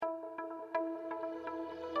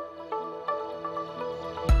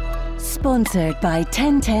Sponsored by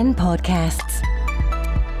 1010 Podcasts.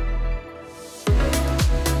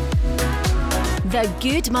 The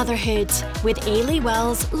Good Motherhood with Ailey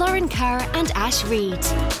Wells, Lauren Kerr and Ash Reid.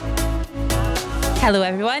 Hello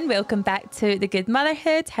everyone, welcome back to The Good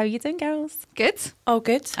Motherhood. How are you doing, girls? Good. Oh,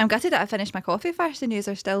 good. I'm gutted that I finished my coffee first and you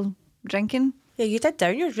are still drinking. Yeah, you did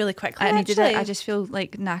down yours really quickly. I needed it. I just feel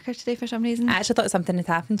like knackered today for some reason. I actually thought something had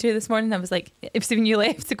happened to you this morning. I was like, if when you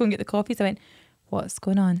left to go and get the coffees, I went, what's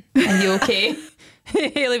going on? Are you okay?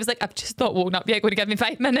 Hayley was like, I've just not woken up yet, going to give me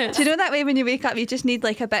 5 minutes. Do you know that way when you wake up you just need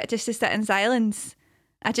like a bit just to sit in silence?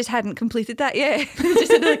 I just hadn't completed that yet.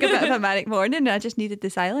 Just had like a bit of a manic morning and I just needed the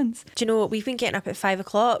silence. Do you know what? We've been getting up at 5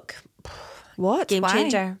 o'clock. What? Game Why?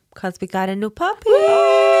 changer. Because we got a new puppy.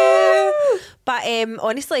 But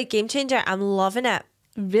honestly, game changer. I'm loving it.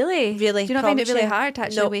 Really? Really. Do you not find it promise really you. hard to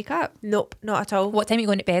actually Nope. wake up? Nope, not at all. What time are you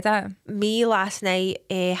going to bed at? Me last night,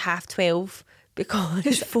 12:30, because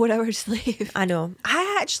It's 4 hours sleep. I know.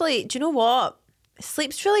 I actually, do you know what?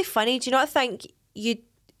 Sleep's really funny. Do you not think you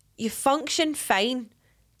function fine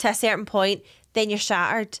to a certain point, then you're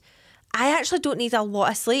shattered? I actually don't need a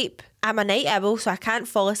lot of sleep. I'm a night owl, so I can't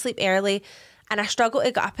fall asleep early. And I struggle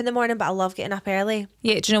to get up in the morning, but I love getting up early.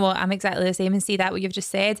 Yeah, do you know what? I'm exactly the same. And see that what you've just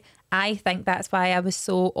said? I think that's why I was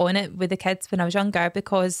so on it with the kids when I was younger,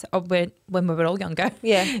 because of when we were all younger.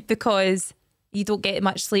 Yeah. Because you don't get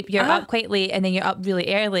much sleep. You're up quite late and then you're up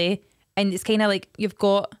really early. And it's kind of like you've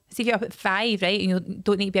got, see if you're up at 5, right, and you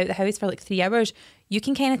don't need to be out of the house for like 3 hours, you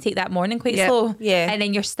can kind of take that morning quite slow. Yeah. And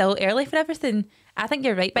then you're still early for everything. I think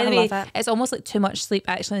you're right, by the way. love it. It's almost like too much sleep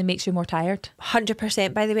actually makes you more tired.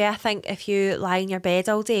 100%. By the way, I think if you lie in your bed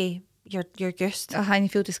all day, you're goosed. And you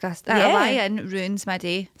feel disgusted. Yeah. A lie-in ruins my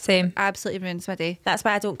day. Same. Absolutely ruins my day. That's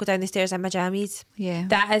why I don't go down the stairs in my jammies. Yeah.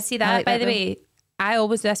 That is, see that, I like by that the way, I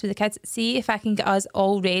always do this with the kids. See if I can get us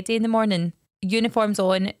all ready in the morning, uniforms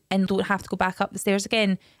on, and don't have to go back up the stairs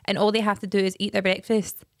again. And all they have to do is eat their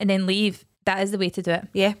breakfast and then leave. That is the way to do it.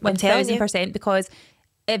 Yeah, I'm telling you. 1000%. Because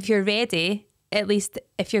if you're ready, at least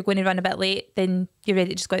if you're going to run a bit late, then you're ready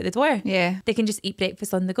to just go out the door. Yeah. They can just eat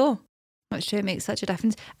breakfast on the go. That's true. It makes such a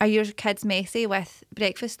difference. Are your kids messy with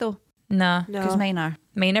breakfast though? Nah. Because mine are.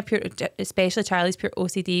 Mine are pure, especially Charlie's pure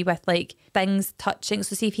OCD with like things touching.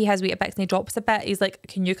 So see if he has Weetabix and he drops a bit, he's like,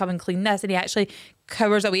 can you come and clean this? And he actually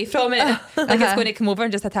cowers away from it. Like it's going to come over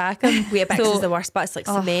and just attack him. Weetabix is the worst, but it's like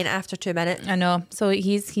cement after 2 minutes. I know. So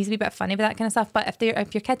he's a wee bit funny with that kind of stuff. But if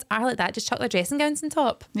your kids are like that, just chuck their dressing gowns on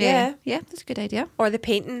top. Yeah. Yeah, that's a good idea. Or the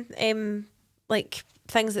painting, like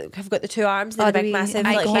things that have got the 2 arms and the big massive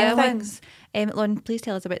like IKEA hair ones. things. Lauren, please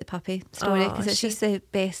tell us about the puppy story because it's just the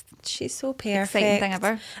best She's so perfect. exciting thing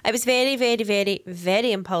ever. It was very, very, very,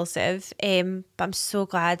 very impulsive. But I'm so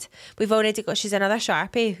glad we've already got. She's another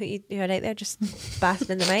Sharpie. You're right there, just basking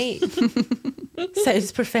in the mic.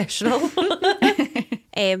 Sounds professional.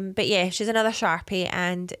 But yeah, she's another Sharpie,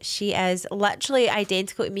 and she is literally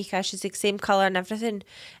identical to Mika. She's the same colour and everything,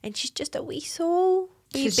 and she's just a wee soul.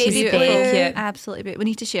 She's baby beautiful. blue. Cute. Absolutely beautiful. We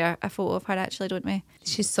need to share a photo of her actually, don't we?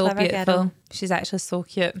 She's so Clever beautiful. girl. She's actually so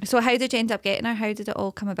cute. So how did you end up getting her? How did it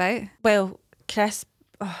all come about? Well, Chris.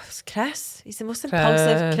 Oh, it's Chris. He's the most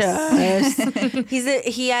impulsive. Chris.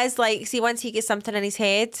 He is like. See, once he gets something in his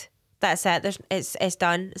head, that's it. It's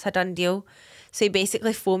done. It's a done deal. So he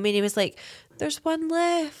basically phoned me and he was like, "There's one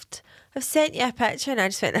left. I've sent you a picture." And I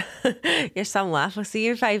just went, "You're some laugh. I'll see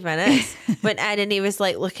you in 5 minutes." Went in and he was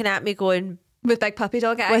like looking at me going, With big puppy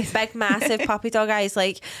dog eyes. with big massive puppy dog eyes,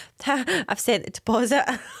 like, "I've sent the deposit."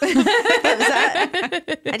 That was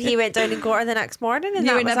it. And he went down and got her the next morning, and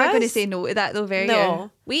you that were was never us. going to say no to that though, were you?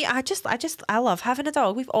 No. I love having a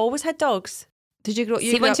dog. We've always had dogs. Did you grow?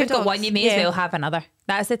 See, once you've got one, you may as well have another.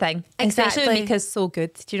 That's the thing. Especially Exactly. because so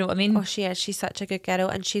good. Do you know what I mean? Oh, she is. She's such a good girl,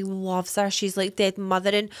 and she loves her. She's like dead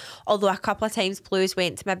mothering. Although a couple of times Blue's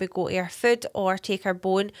went to maybe go to her food or take her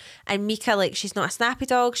bone, and Mika, like, she's not a snappy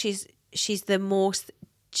dog. She's the most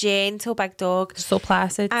gentle big dog. So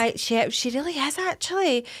placid. She really is,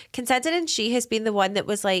 actually, considering she has been the one that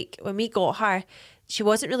was like, when we got her, she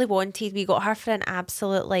wasn't really wanted. We got her for an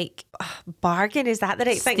absolute like bargain. Is that the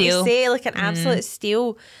right thing to say? Like an absolute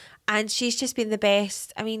steal. And she's just been the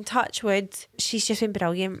best. I mean, touch wood, she's just been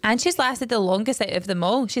brilliant. And she's lasted the longest out of them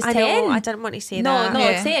all. She's I 10. know, I didn't want to say that. No,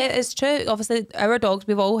 Yeah. say it. It's true. Obviously, our dogs,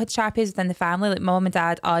 we've all had Sharpies within the family, like mum and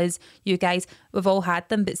dad, us, you guys, we've all had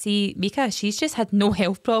them. But see, Mika, she's just had no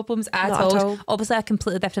health problems at Not all. at all. Obviously, a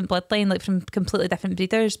completely different bloodline, like from completely different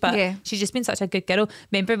breeders. But Yeah. she's just been such a good girl.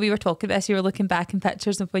 Remember, we were talking about this, you were looking back in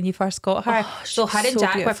pictures of when you first got her. So her and so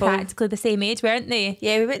Jack beautiful. were practically the same age, weren't they?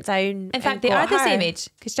 Yeah, we went down. In fact, they are the same age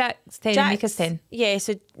because Jack's 10 and Mika's 10. Yeah,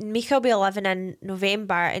 so Mika will be 11 in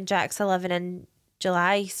November and Jack's 11 in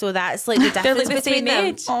July. So that's like the They're difference like the between same them.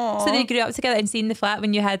 age. So they grew up together, and seeing the flat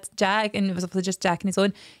when you had Jack, and it was obviously just Jack on his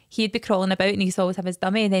own, he'd be crawling about and he'd always have his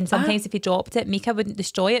dummy, and then sometimes if he dropped it, Mika wouldn't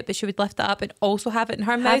destroy it, but she would lift it up and also have it in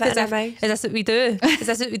her mouth. It in her mouth. Is this what we do? Is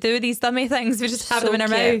this what we do with these dummy things? We just have them in our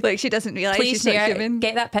mouth. Like she doesn't realise Please she's not share human. it.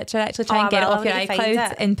 Get that picture, actually try Oh, and get it well, off your I'll need to find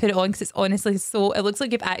iCloud it. and put it on, because it's honestly so, it looks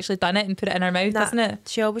like you've actually done it and put it in her mouth, doesn't it?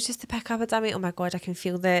 She always used to pick up a dummy. Oh my God, I can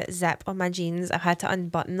feel the zip on my jeans. I've had to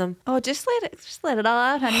unbutton them. Oh, just let it all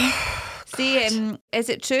out, honey. See, is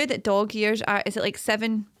it true that dog years are? Is it like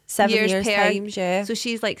 7 years per? times, yeah. So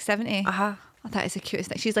she's like 70. Uh-huh. Oh, that is the cutest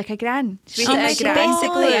thing. She's like a gran. She's She like a gran.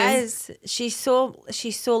 basically is. She's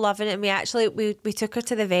so loving it. And we took her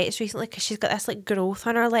to the vets recently because she's got this like growth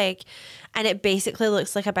on her leg, and it basically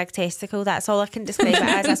looks like a big testicle. That's all I can describe it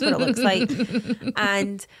as. That's what it looks like.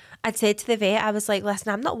 And I'd said to the vet, I was like,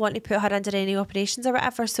 listen, I'm not wanting to put her under any operations or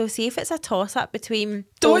whatever. So see if it's a toss up between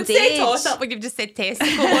Don't old say age. toss up when you've just said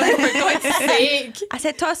testicle, for God's sake. I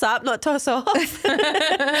said toss up, not toss off.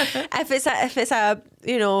 if it's a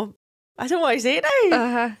you know, I don't want to say it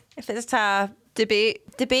now. If it's a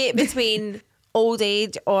debate between old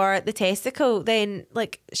age or the testicle, then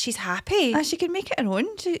like she's happy. She can make it her own.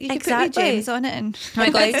 You can put Exactly. wee gems on it and Oh my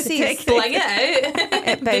God, Bling it out.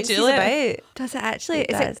 it bounces about. does it actually?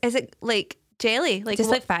 It Is it like jelly? Like Just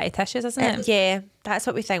what- like fatty tissues, isn't it? Yeah, that's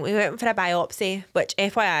what we think. We went for a biopsy, which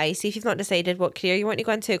FYI, see if you've not decided what career you want to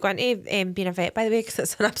go into being a vet, by the way, because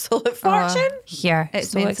it's an absolute fortune. Here, It's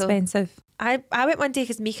it's so mental. expensive. I went one day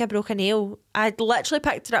because Mika broke a nail. I'd literally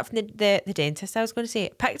picked it up from the dentist, I was going to say.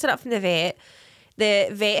 Picked it up from the vet. The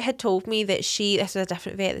vet had told me that this was a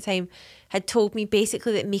different vet at the time, had told me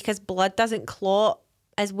basically that Mika's blood doesn't clot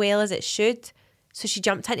as well as it should. So she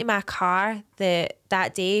jumped into my car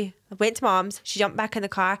that day. I went to Mum's. She jumped back in the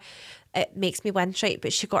car. It makes me wince, right?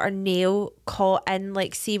 But she got her nail caught in,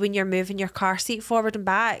 like, see when you're moving your car seat forward and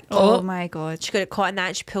back. Oh my God. She got it caught in that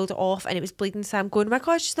and she pulled it off and it was bleeding. So I'm going, oh my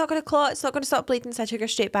God, she's not going to clot. It's not going to stop bleeding. So I took her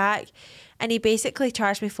straight back. And he basically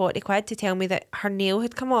charged me 40 quid to tell me that her nail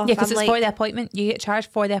had come off. Yeah, because I'm it's for the appointment. You get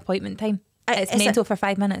charged for the appointment time. It's mental for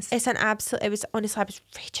 5 minutes. It's an absolute, it was, honestly, I was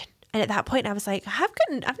raging. And at that point I was like, I've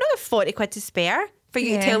not got 40 quid to spare for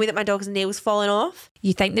you to tell me that my dog's nail's falling off.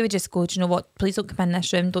 You think they would just go, do you know what? Please don't come in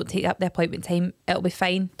this room. Don't take up the appointment time. It'll be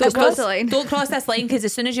fine. Don't cross the line. Don't cross this line, because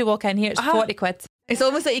as soon as you walk in here, it's 40 quid. It's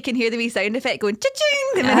almost like you can hear the wee sound effect going cha-ching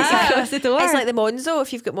the minute you cross the door. It's like the Monzo.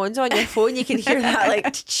 If you've got Monzo on your phone, you can hear that like.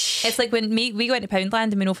 It's like when we go into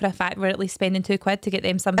Poundland and we know for a fact we're at least spending 2 quid to get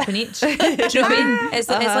them something each. Do you know what I mean? It's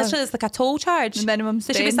literally like a toll charge. The minimum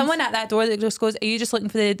There should be spend. someone at that door that just goes, are you just looking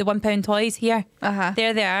for the £1 toys? Here.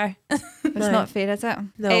 There they are. It's not fair, is it?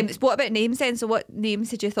 No. What about names then? So what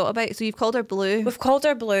names had you thought about? So you've called her Blue. We've called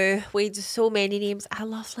her Blue. We had so many names. I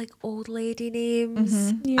love like old lady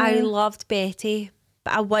names. Mm-hmm. I loved Betty,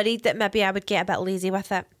 but I worried that maybe I would get a bit lazy with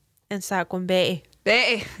it and start going Betty.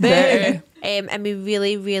 Betty. And we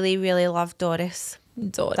really, really, really loved Doris.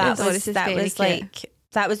 Doris. Doris is very cute.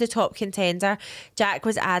 That was the top contender. Jack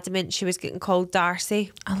was adamant she was getting called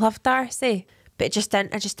Darcy, I love Darcy. but it just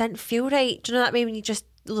didn't feel right. Do you know what I mean? When you just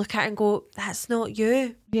look at it and go, that's not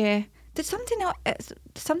you. Yeah. Did someone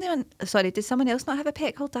else not have a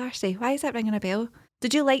pet called Darcy? Why is that ringing a bell?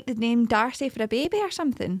 Did you like the name Darcy for a baby or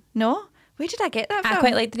something? No? Where did I get that from? I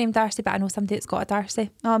quite like the name Darcy, but I know somebody that's got a Darcy.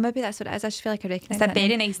 Oh, maybe that's what it is. I just feel like I recognise It's a that very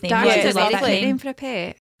name. nice name. Darcy Yeah, is it's a lovely. lovely name for a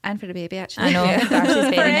pet and for a baby, actually. I know. Darcy's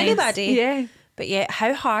very For nice. anybody. Yeah. But yeah,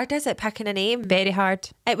 how hard is it picking a name? Very hard.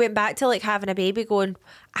 It went back to like having a baby going,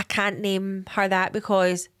 I can't name her that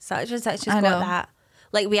because such and such has I got know. that.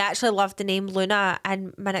 Like we actually loved the name Luna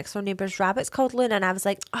and my next door neighbour's rabbit's called Luna and I was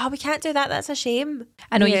like, oh, we can't do that. That's a shame.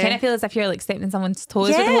 I know, you Yeah. kind of feel as if you're like stepping on someone's toes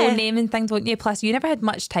with the Yeah. whole name and things, don't you? Plus, you never had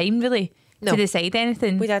much time really No. to decide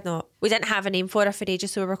anything. We did not. We didn't have a name for her for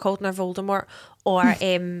ages, so we were calling her Voldemort or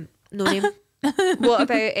no name. What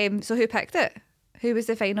about, so who picked it? Who got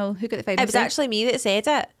the final It was say? actually me that said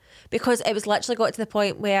it because it was literally got to the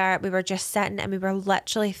point where we were just sitting and we were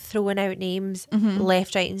literally throwing out names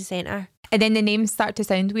left, right and centre. And then the names start to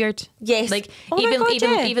sound weird. Yes. Like Oh my even God, even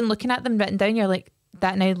yeah. even looking at them written down, you're like,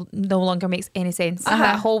 that now no longer makes any sense.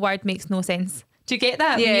 That whole word makes no sense. Do you get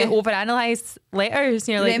that? Yeah. When you overanalyze letters,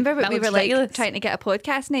 you're like, Remember when that we looks were like ridiculous. trying to get a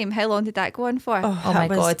podcast name? How long did that go on for? Oh my That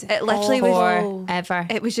was God. It literally was forever.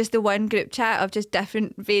 It was just the one group chat of just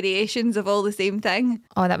different variations of all the same thing.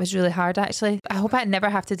 Oh, that was really hard actually. I hope I never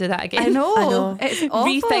have to do that again. I know. I know. It's awful.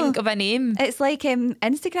 Rethink of a name. It's like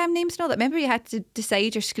Instagram names and all that. Remember you had to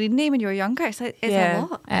decide your screen name when you were younger? It's a Yeah.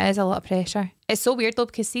 lot. It is a lot of pressure. It's so weird though,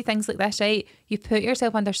 because see things like this, right? You put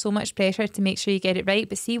yourself under so much pressure to make sure you get it right.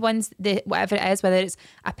 But see ones that whatever it is, whether it's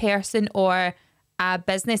a person or a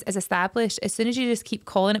business is established, as soon as you just keep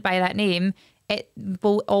calling it by that name, it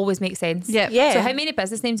will always make sense. Yep. Yeah. So how many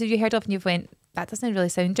business names have you heard of and you've went, that doesn't really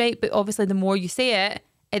sound right? But obviously the more you say it,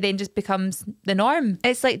 it then just becomes the norm.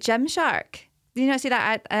 It's like Gymshark. You know, see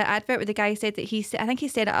that advert where the guy said that I think he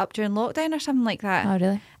set it up during lockdown or something like that. Oh,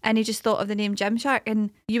 really? And he just thought of the name Gymshark.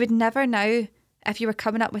 And you would never now, if you were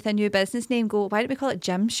coming up with a new business name, go, why don't we call it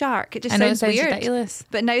Gymshark? It just sounds weird. Ridiculous.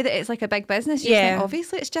 But now that it's like a big business, you think,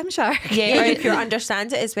 obviously it's Gymshark. Yeah, You could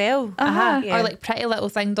understand it as well. Or like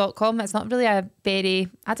prettylittlething.com. That's not really I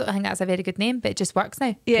don't think that's a very good name, but it just works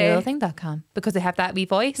now. Yeah. Prettylittlething.com, because they have that wee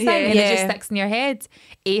voice thing, Yeah. and it just sticks in your head.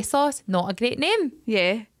 ASOS, not a great name.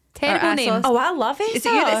 Yeah. Terrible Or name. ASOS. Oh, I love it. Is it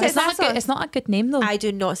you that It's says ASOS? it's not a good name though. I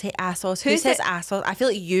do not say ASOS. Who Who says say- ASOS? I feel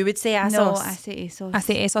like you would say ASOS. No, I say ASOS. I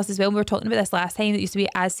say ASOS as well. We were talking about this last time. It used to be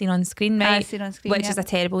As Seen on Screen, right? As Seen on Screen, which yeah. is a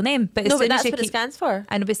terrible name. But as No, soon but as that's you what it stands for.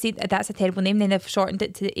 And but see, that's a terrible name. Then they've shortened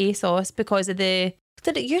it to the ASOS because of the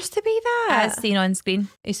Did it used to be that? As Seen on Screen.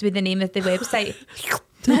 It used to be the name of the website.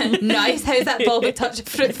 Nice. How's that velvet touch of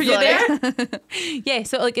fruit for you there? Yeah.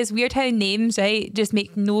 So like it's weird how names, right, just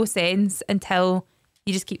make no sense until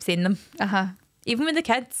you just keep saying them. Even with the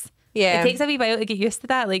kids. Yeah. It takes a wee while to get used to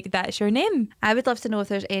that. Like, that's your name. I would love to know if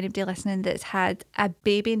there's anybody listening that's had a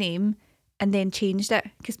baby name and then changed it.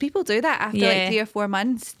 Because people do that after like 3 or 4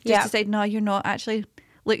 months. Just decide, no, you're not actually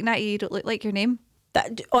looking at you don't look like your name.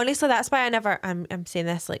 Honestly, that's why I never, I'm saying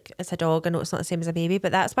this like it's a dog. I know it's not the same as a baby,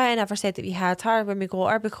 but that's why I never said that we had her when we got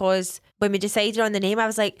her, because when we decided on the name, I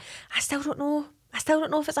was like, I still don't know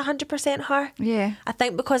if it's 100% her. Yeah. I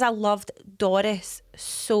think because I loved Doris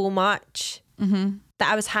so much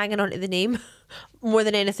that I was hanging on to the name more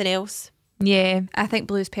than anything else. Yeah. I think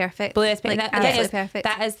blue's perfect. Blue is like, that, absolutely is, perfect.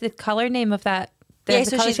 that is the colour name of that. Yeah, the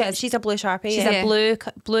so colour she's a blue Sharpie. She's yeah. a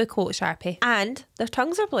blue coat Sharpie. And their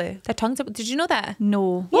tongues are blue. Their tongues are, did you know that?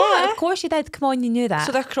 No. Yeah, of course you did. Come on, you knew that.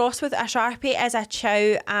 So they're crossed with a Sharpie as a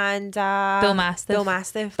Chow and Bull Mastiff. Bull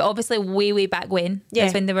Mastiff. But obviously way back when. Yeah.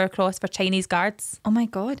 Is when they were crossed for Chinese guards. Oh my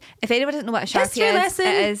God. If anyone doesn't know what a History Sharpie is, lesson.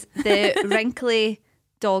 it is the wrinkly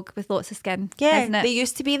dog with lots of skin. Yeah, Isn't it? they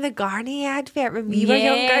used to be in the Garnier advert when we were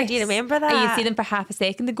younger. Do you remember that? And you'd see them for half a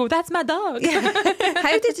second and go, that's my dog.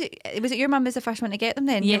 How did you, was it your mum was the first one to get them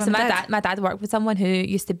then? Yeah, Your so mum and my dad worked with someone who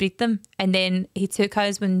used to breed them, and then he took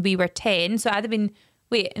us when we were 10. So I'd have been,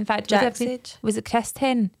 in fact, Jack's age. was it Chris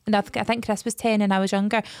 10? And I think Chris was 10 and I was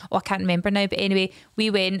younger. Oh, I can't remember now. But anyway,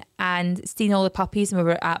 we went and seen all the puppies and we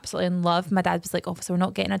were absolutely in love. My dad was like, oh, so we're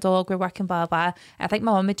not getting a dog, we're working, blah, blah. I think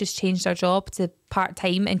my mum had just changed her job to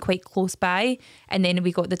part-time and quite close by. And then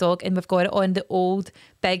we got the dog and we've got it on the old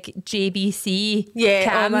big JBC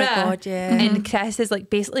camera. Oh my God, yeah. And Chris is like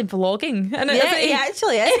basically vlogging. And Yeah, he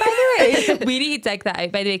actually is, by the way. we need to dig that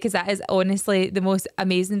out, by the way, because that is honestly the most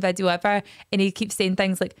amazing video ever. And he keeps saying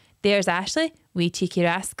things like, there's Ashley, wee cheeky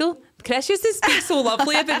rascal. Chris used to speak so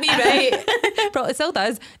lovely about me, right? Probably still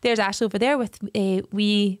does. There's Ashley over there with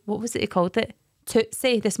wee, what was it he called it?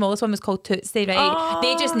 Tootsie. The smallest one was called Tootsie, right? Aww.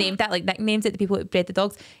 They just named that, like nicknames it, the people who bred the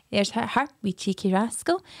dogs. There's her, wee cheeky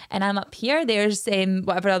rascal. And I'm up here, there's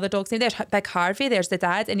whatever other dog's name. There's Big Harvey, there's the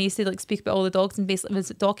dad. And he used to like speak about all the dogs and basically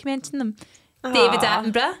was documenting them. David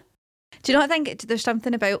Attenborough. Do you not think there's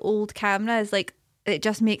something about old cameras, like it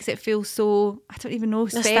just makes it feel so, I don't even know,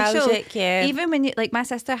 special. Nostalgic, yeah. Even when you, like my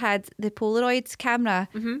sister had the Polaroid camera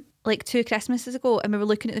like 2 Christmases ago and we were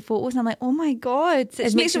looking at the photos and I'm like, oh my God, it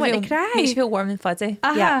just makes me want to cry. Makes you feel warm and fuzzy.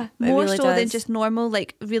 Yeah, it more really so than does. just normal,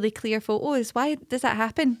 like really clear photos. Why does that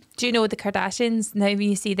happen? Do you know the Kardashians, now when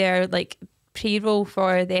you see their like pre-roll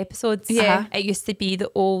for the episodes, Yeah. it used to be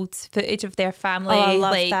the old footage of their family, Oh, I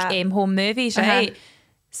love like that. home movies, right?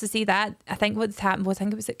 So see that, I think what's happened was, I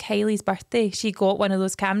think it was at Kylie's birthday, she got one of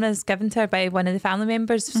those cameras given to her by one of the family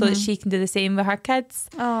members so that she can do the same with her kids.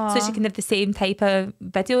 So she can have the same type of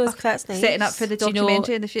videos. Oh, that's nice. Setting up for the Do you know-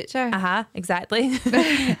 documentary in the future. Exactly.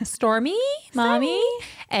 Stormy, mommy.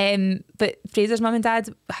 But Fraser's mum and dad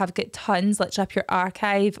have got tons, literally up your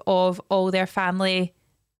archive of all their family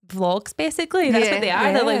vlogs, basically. That's Yeah, what they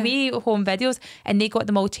are. They're like yeah. wee home videos, and they got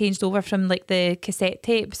them all changed over from like the cassette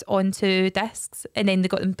tapes onto discs, and then they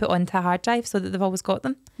got them put onto a hard drive so that they've always got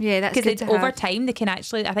them. Yeah, that's good Because to over have. time they can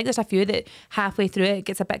actually, I think there's a few that halfway through it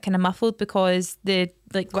gets a bit kind of muffled because the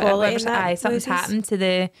like Quality whatever's in that something's movies. happened to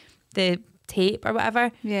the tape or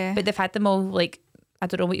whatever. Yeah. But they've had them all like, I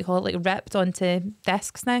don't know what you call it, like ripped onto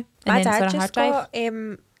discs now. And My then it's on dad a hard just drive.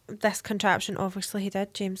 got this contraption. Obviously, he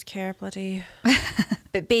did. James Kerr, bloody.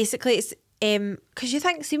 But basically, it's because you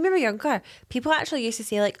think, see, when we were younger, people actually used to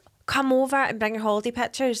say like, "Come over and bring your holiday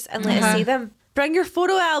pictures and let us see them. Bring your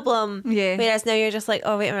photo album." Yeah. Whereas now you're just like,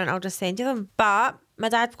 "Oh wait a minute, I'll just send you them." But my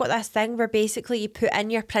dad's got this thing where basically you put in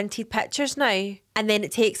your printed pictures now, and then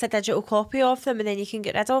it takes a digital copy of them and then you can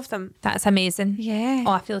get rid of them. That's amazing. Yeah.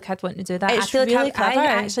 Oh, I feel like I'd want to do that. It's I feel really like I clever.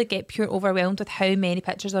 actually get pure overwhelmed with how many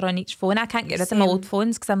pictures are on each phone. I can't get rid of my old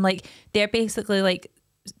phones because I'm like, they're basically like,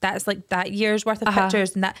 that's like that year's worth of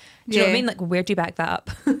pictures and that. Do you know what I mean? Like, where do you back that up?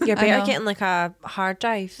 You're better getting like a hard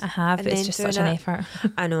drive. I have. and It's then just doing such an it. effort.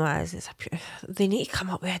 I know it is. They need to come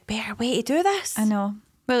up with a better way to do this. I know.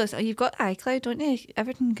 Well, you've got iCloud, don't you?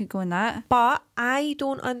 Everything could go in that. But I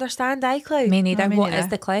don't understand iCloud. Me neither. Me What neither. is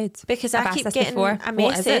the cloud? Because I've I asked keep this getting before. a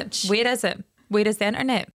What is it? message. Where is it? Where is the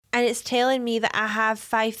internet? And it's telling me that I have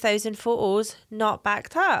 5,000 photos not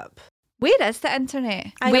backed up. Where is the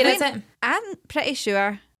internet? Where is it? I'm pretty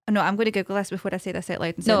sure. No, I'm going to Google this before I say this out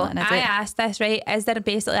loud and say No, nothing, is I it? asked this, right? Is there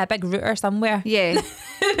basically a big router somewhere? Yeah.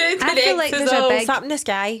 I feel like there's a big... Up in the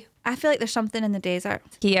sky. I feel like there's something in the desert.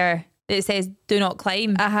 Here, it says do not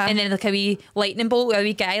climb. And then like a wee lightning bolt with a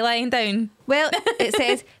wee guy lying down. Well, it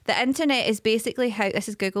says the internet is basically how... This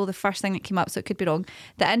is Google, the first thing that came up, so it could be wrong.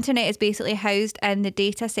 The internet is basically housed in the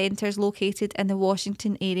data centres located in the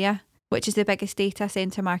Washington area, which is the biggest data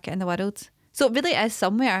centre market in the world. So it really is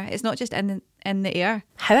somewhere. It's not just in the air.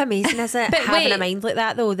 How amazing is it But having wait. a mind like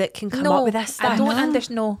that though that can come up with this stuff? I don't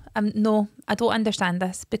understand. No, I don't understand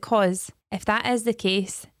this, because if that is the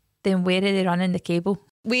case, then where are they running the cable?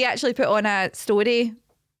 We actually put on a story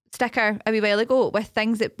sticker a wee while ago with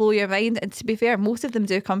things that blow your mind. And to be fair, most of them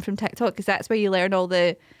do come from TikTok because that's where you learn all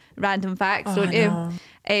the random facts, don't you?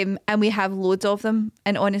 And we have loads of them.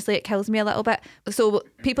 And honestly, it kills me a little bit. So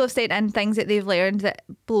people have sent in things that they've learned that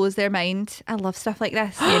blows their mind. I love stuff like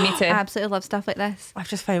this. Yeah, me too. I absolutely love stuff like this. I've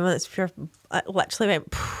just found one that's pure. I literally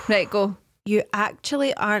went. Right, go. You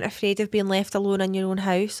actually aren't afraid of being left alone in your own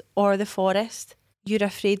house or the forest. You're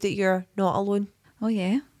afraid that you're not alone. Oh,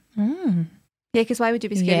 yeah. Yeah, because why would you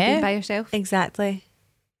be scared of being by yourself? Exactly.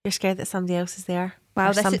 You're scared that somebody else is there.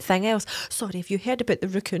 Wow, or this is- something else. Sorry, have you heard about the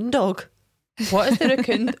Racoon dog? What is the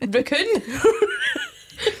raccoon? Raccoon?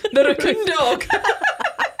 The raccoon dog.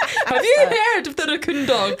 Have you heard of the raccoon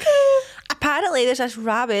dog? Apparently, there's this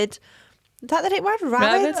rabid. Is that the right word?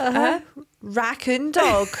 Rabid? Raccoon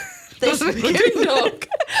dog. This raccoon dog.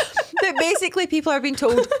 That basically people are being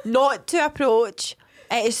told not to approach.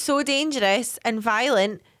 It is so dangerous and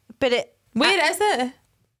violent. But it. Where is it?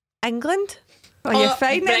 England? Oh, you're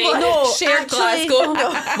fine then. Right. No, Shared actually, Glasgow.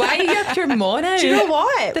 no. Why are you up your maw now? Do you know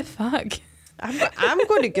what? The fuck? I'm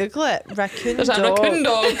going to Google it. Raccoon There's dog. a raccoon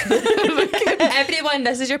dog. Everyone,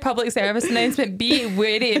 this is your public service announcement. Be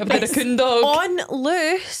wary of the raccoon dog. On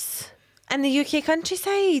loose in the UK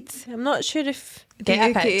countryside. I'm not sure if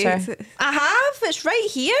Get a picture. I have. It's right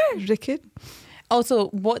here. Raccoon. Also,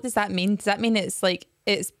 what does that mean? Does that mean it's like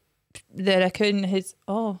it's the raccoon who's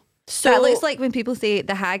So That looks like when people say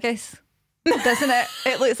the haggis, doesn't it?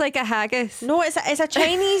 It looks like a haggis. no, it's a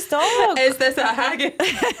Chinese dog. Is this a haggis?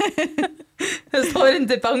 Has Lauren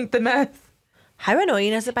debunked the myth? How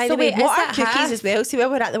annoying is it, by So the way? wait, is What are that cookies half? as well? See, while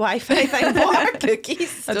we're at the Wi-Fi thing, what are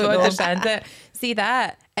cookies? I don't understand it. See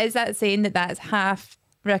that? Is that saying that that's half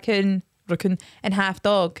raccoon, and half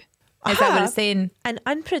dog? Is that what it's saying? An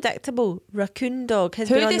unpredictable raccoon dog has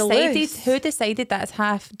Who been on the decided? loose. Who decided that's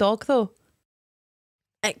half dog though?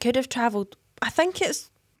 It could have travelled. I think it's.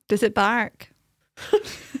 Does it bark?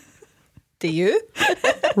 Do you?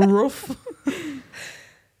 Rough.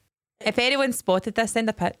 If anyone spotted this, send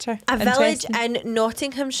a picture. A village Interesting. in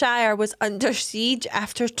Nottinghamshire was under siege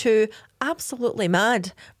after two absolutely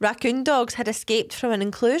mad raccoon dogs had escaped from an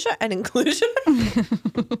enclosure. An enclosure?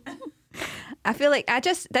 I feel like I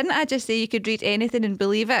just say you could read anything and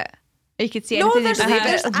believe it. Or you could see No, anything there's- and believe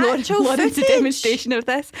there's it. actual Lauren's a footage. demonstration of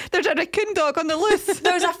this. There's a raccoon dog on the loose.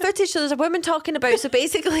 There's a footage, so there's a woman talking about. So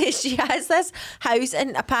basically, she has this house,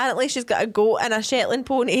 and apparently she's got a goat and a Shetland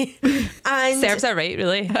pony, and Serves her right,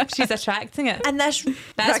 really. She's attracting it. and this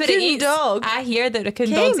That's what it raccoon eats. dog. I hear that raccoon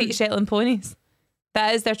came. dogs eat Shetland ponies.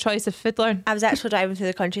 That is their choice of food, Lauren. I was actually driving through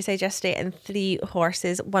the countryside yesterday, and 3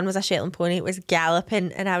 horses. One was a Shetland pony. It was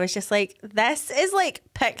galloping, and I was just like, "This is like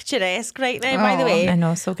picturesque right now." By the way, I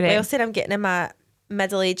know, so great. I also I'm getting in my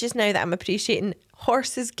middle ages now that I'm appreciating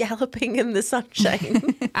horses galloping in the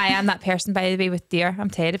sunshine. I am that person, by the way, with deer. I'm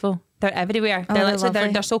terrible. They're everywhere. Oh, They're they're literally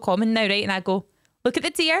lovely. they're so common now, right? And I go, look at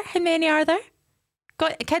the deer. How many are there?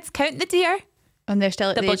 Got kids count the deer. And they're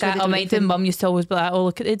still at The the book age where at they oh, don't my even- mum used to always be like, oh,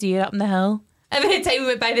 look at the deer up on the hill. Every time we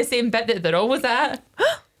went by the same bit that they're always at.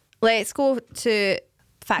 Let's go to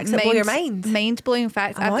Facts that blow your mind. Mind-blowing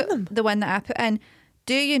facts. I I've want got them. the one that I put in.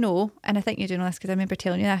 Do you know, and I think you do know this because I remember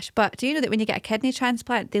telling you this, but do you know that when you get a kidney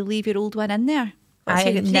transplant, they leave your old one in there? What's I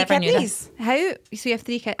he got, 3 never knew kidneys? this. How? So you have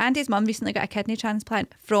 3 kids. Andy's mum recently got a kidney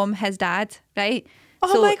transplant from his dad, right?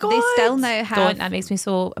 Oh so my God. they still now have. That makes me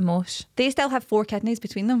so emotional. They still have 4 kidneys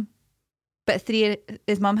between them, but 3.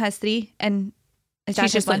 His mum has 3, and his dad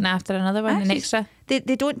She's has just 1. looking after another one, an extra. They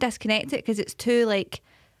don't disconnect it because it's too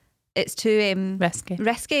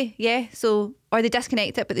risky. Yeah. So, or they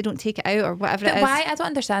disconnect it, but they don't take it out or whatever But it is. why? I don't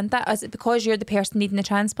understand that. Is it because you're the person needing the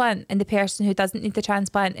transplant and the person who doesn't need the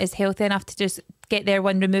transplant is healthy enough to just get their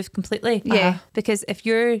one removed completely? Yeah. Because if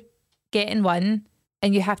you're getting one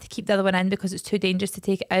and you have to keep the other one in because it's too dangerous to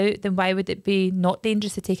take it out, then why would it be not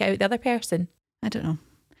dangerous to take it out the other person? I don't know.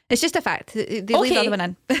 It's just a fact. They leave the other one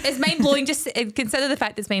in. It's mind blowing. Just consider the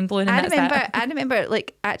fact it's mind blowing. I remember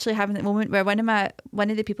like actually having that moment where one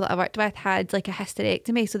of the people that I worked with had like a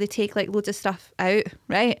hysterectomy, so they take like loads of stuff out,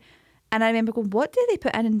 right? And I remember going, what do they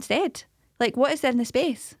put in instead? Like, what is there in the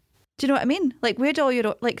space? Do you know what I mean? Like, where do all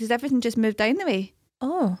your like? Does everything just move down the way?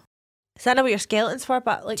 Oh, Is that not what your skeleton's for?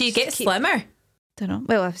 But like, do you get slimmer? I don't know.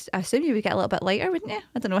 Well, I assume you would get a little bit lighter, wouldn't you?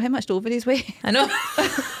 I don't know how much do ovaries weigh. I know.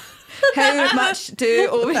 How much do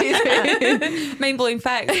ovaries weigh? Mind blowing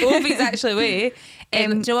facts. Ovaries actually weigh. Do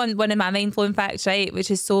you know one of my mind blowing facts, right?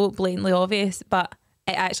 Which is so blatantly obvious, but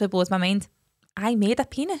it actually blows my mind. I made a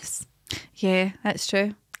penis. Yeah, that's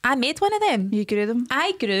true. I made one of them. You grew them.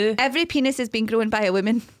 I grew. Every penis has been grown by a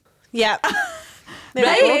woman. Yeah. Right?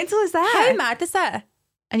 How mental is that? How mad is that?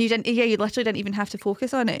 And you literally didn't even have to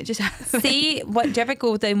focus on it. It just See, do you ever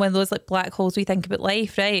go down one of those like black holes where you think about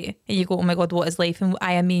life, right? And you go, oh my God, what is life? And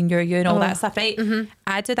I am me and you're you and all that stuff, right? Mm-hmm.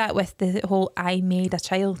 I do that with the whole I made a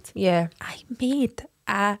child. Yeah. I made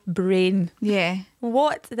a brain. Yeah.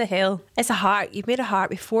 What the hell? It's a heart. You've made a heart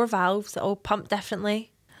with 4 valves that all pump differently.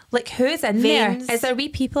 Like, who's in Veins. there? Is there wee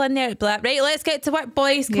people in there? Like, right, let's get to work,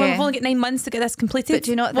 boys. Come on, we've only got 9 months to get this completed. But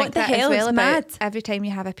do you not what think the that hell as well is about mad? every time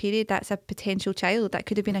you have a period, that's a potential child. That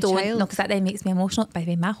could have been a No, child. because that then makes me emotional. By the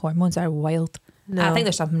way, my hormones are wild. No. I think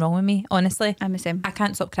there's something wrong with me, honestly. I'm the same. I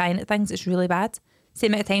can't stop crying at things. It's really bad.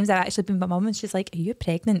 Same amount of times I've actually been with my mum and she's like, are you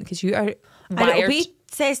pregnant? Because you are wired. We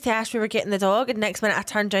says to Ash we were getting the dog, and next minute I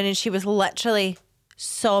turned down and she was literally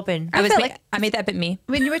sobbing. I made that about me.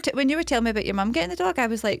 When you were telling me about your mum getting the dog, I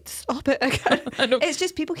was like, stop it. It's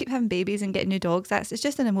just people keep having babies and getting new dogs. It's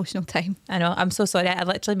just an emotional time. I know. I'm so sorry. I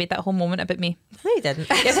literally made that whole moment about me. No, you didn't.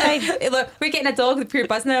 It's fine. Look, we're getting a dog with pure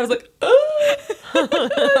buzzing and I was like, oh,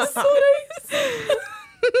 that's so nice.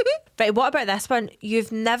 Right, what about this one?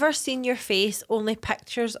 You've never seen your face, only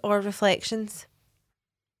pictures or reflections.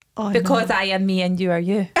 Oh, Because no. I am me and you are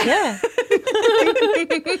you. Yeah.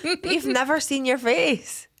 But you've never seen your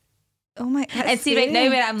face. Oh my! And see, right now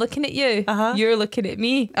when I'm looking at you, you're looking at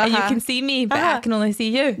me, and you can see me, but I can only see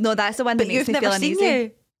you. No, that's the one that But makes you've me feel never seen uneasy.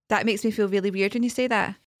 you. That makes me feel really weird when you say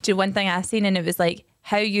that. Do you know one thing I seen, and it was like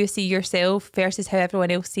how you see yourself versus how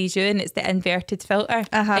everyone else sees you, and it's the inverted filter,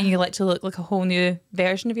 and you literally look like a whole new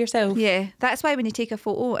version of yourself. Yeah, that's why when you take a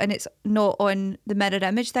photo and it's not on the mirror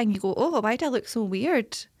image thing, you go, oh, why do I look so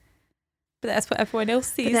weird? But that's what everyone else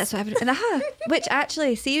sees. But that's what everyone, which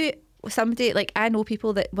actually, see, somebody like I know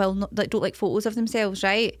people that don't like photos of themselves,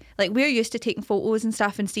 right? Like we're used to taking photos and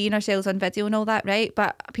stuff and seeing ourselves on video and all that, right?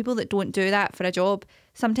 But people that don't do that for a job,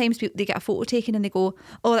 sometimes they get a photo taken and they go,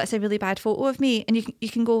 oh, that's a really bad photo of me, and you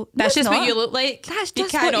can go, no, That's it's just not. what you look like. That's You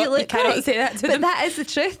just what you look You cannot like. say that to But them. that is the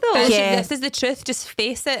truth, though. Yeah. This is the truth. Just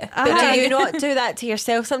face it. But do you not do that to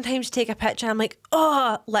yourself? Sometimes you take a picture and I'm like,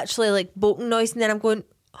 oh, literally like bolting noise, and then I'm going,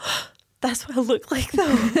 oh, that's what I look like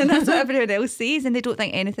though. And that's what everyone else sees, and they don't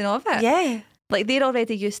think anything of it. Yeah. Like they're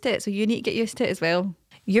already used to it, so you need to get used to it as well.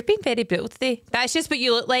 You're being very brutal today. That's just what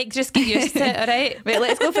you look like. Just get used to it, all right? Right,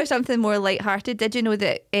 let's go for something more light-hearted. Did you know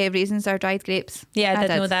that raisins are dried grapes? Yeah, I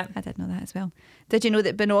did know that. I did know that as well. Did you know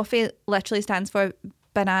that banoffee literally stands for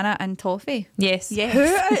banana and toffee? Yes. Yes.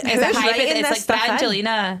 It's a Who's hybrid. writing this It's like stuff in?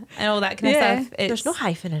 Brangelina and all that kind Yeah. of stuff. There's no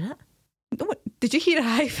hyphen in it. Oh, did you hear a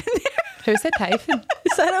hyphen there? Who said hyphen?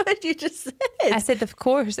 Is that not what you just said? I said, of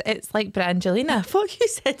course, it's like I Brangelina. thought you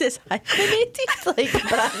said it's hyphenated like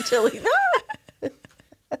Brangelina.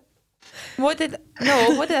 What did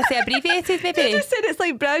I say? Abbreviated, maybe? I just said it's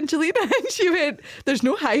like Brangelina, and she went, there's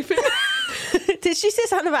no hyphen. Did she say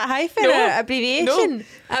something about hyphen No. or abbreviation? No,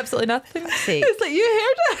 absolutely nothing. It's like, you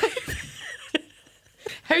heard it.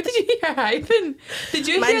 How did you hear hyphen? Did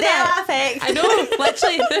you hear Mandela that? effect. I know,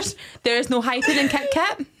 literally, there is no hyphen in Kit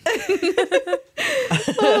Kat.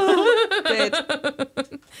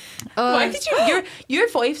 Why did your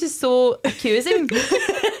voice is so accusing?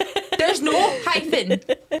 There's no hyphen.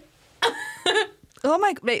 Oh, Oh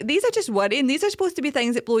my, right, these are just worrying. These are supposed to be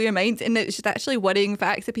things that blow your mind, and it's just actually worrying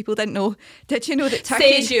facts that people didn't know. Did you know that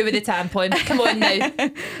turkey... Says you with the tampon. Come on now.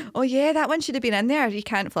 Oh yeah, that one should have been in there. You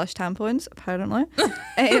can't flush tampons, apparently.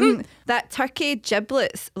 That turkey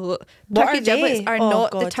giblets. Turkey giblets are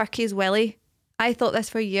not the turkey's willy. I thought this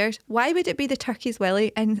for years. Why would it be the turkey's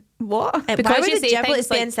willy? And what? Because why would you the say giblets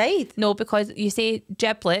things be inside? No, because you say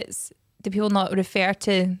giblets. Do people not refer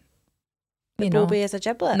to... The bobby is a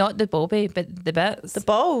giblet. Not the bobby, but the bits. The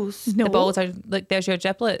balls. No. The balls are like, there's your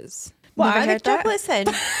giblets. What Never are the heard that. giblets then?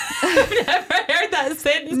 I've never heard that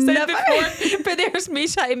sentence said before, but there's me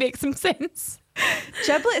trying to make some sense.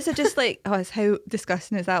 Giblets are just like, oh, it's how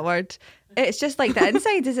disgusting is that word? It's just like the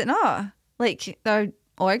inside, is it not? Like they're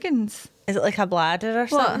organs. Is it like a bladder or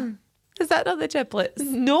something? Is that not the giblets?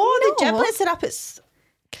 No, the giblets are up its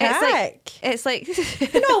crack. It's like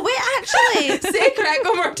No, wait, actually. Say crack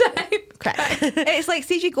one more time. Crack. it's like,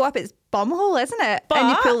 see if you go up its bumhole, isn't it? And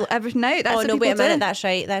you But- pull everything out. That's Oh what no, people wait a minute. do. That's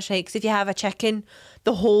right. That's right. Because if you have a chicken,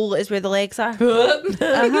 the hole is where the legs are. Is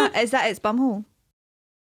that its bumhole?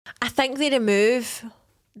 I think they remove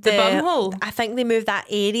The bumhole? I think they move that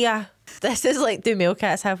area. This is like, do male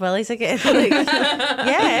cats have willies again? Like,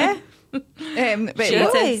 yeah. Right,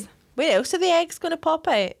 Surely. Where else are the eggs going to pop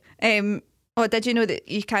out? Oh, did you know that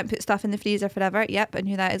you can't put stuff in the freezer forever? Yep, I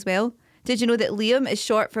knew that as well. Did you know that Liam is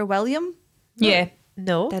short for William? Yeah.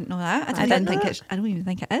 No. Didn't know that. I didn't know I don't even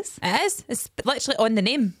think it is. It is. It's literally on the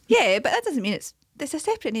name. Yeah, but that doesn't mean it's a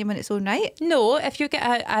separate name in its own right. No, if you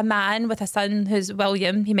get a man with a son who's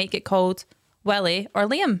William, he might get called Willie or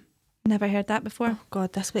Liam. Never heard that before.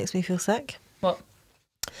 God, this makes me feel sick. What?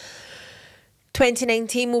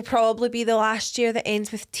 2019 will probably be the last year that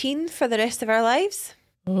ends with teen for the rest of our lives.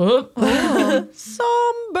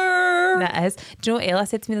 Somber. That is. Do you know what Ella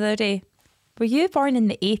said to me the other day? Were you born in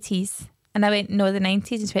the 80s? And I went, no, the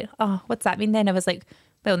 90s. And she went, oh, what's that mean then? I was like,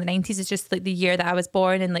 well, the 90s is just like the year that I was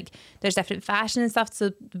born, and like there's different fashion and stuff.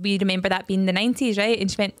 So we remember that being the 90s, right? And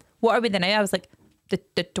she went, what are we then now? I was like, the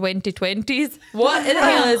 2020s. What in the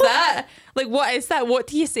hell is that? Like, what is that? What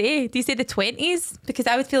do you say? Do you say the 20s? Because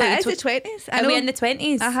I would feel like It is the 20s. I Are we know. in the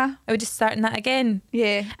 20s? Uh-huh. Are we just starting that again?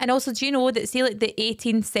 Yeah. And also, do you know that, see, like the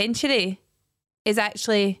 18th century is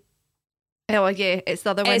actually, Oh, yeah, it's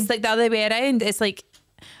the other one. it's like the other way around. It's like,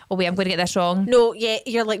 oh wait, I'm going to get this wrong. No, yeah,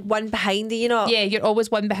 you're like one behind, you know? Yeah, you're always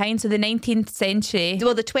one behind. So the 19th century.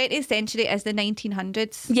 Well, the 20th century is the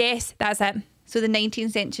 1900s. Yes, that's it. So the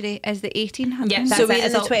 19th century is the 1800s. Yeah, So that's we're it. in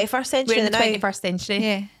It's the all- 21st century We're in the now. 21st century.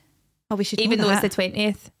 Yeah. Oh, we should Even know though that. it's the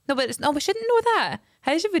 20th. No, but we shouldn't know that.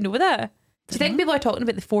 How should we know that? Do you think people are talking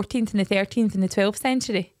about the 14th and the 13th and the 12th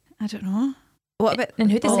century? I don't know. What about... And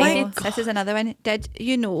who decided? This is another one. Did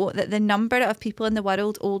you know that the number of people in the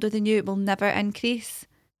world older than you will never increase?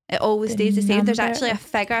 It always stays the same. There's number actually a of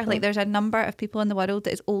figure, like there's a number of people in the world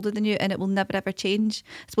that is older than you, and it will never ever change.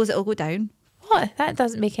 I suppose it'll go down. What? That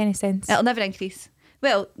doesn't make any sense. It'll never increase.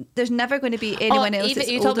 Well, there's never going to be anyone else even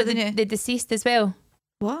that's you older talk than about you. the deceased as well.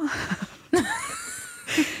 What?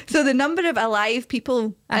 So the number of alive people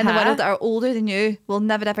in the Uh-huh. world that are older than you will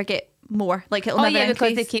never ever get more. Like it'll Oh never yeah,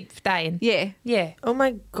 increase. because they keep dying. Yeah. Yeah. Oh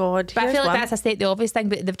my God. But I here's feel like one. that's a state the obvious thing,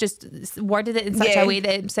 but they've just worded it in such Yeah. a way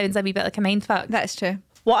that it sounds a wee bit like a mindfuck. That's true.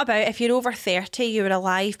 What about if you're over 30, you were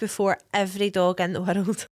alive before every dog in the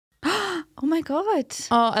world? Oh my God.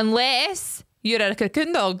 Oh, unless you're a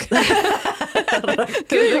Racoon dog.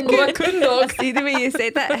 Racoon dog. See the way you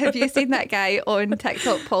said that? Have you seen that guy on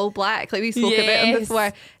TikTok, Paul Black? Like we spoke about him Yes.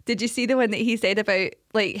 before. Did you see the one that he said about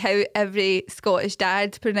like how every Scottish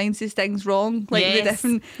dad pronounces things wrong? Like the Yes.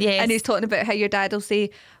 different Yes. and he's talking about how your dad will say,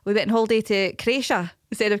 we went on holiday to Croatia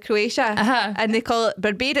instead of Croatia. Uh-huh. And they call it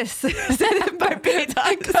Barbados instead of Barbados.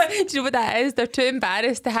 Do you know what that is? They're too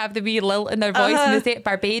embarrassed to have the wee lilt in their voice and they say it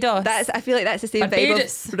Barbados. I feel like that's the same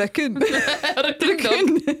Barbados. vibe of Raccoon.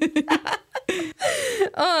 Racoon dog.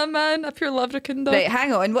 Oh man, I pure love Racoon dog. Right,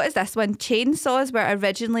 hang on. What is this one? Chainsaws were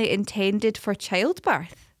originally intended for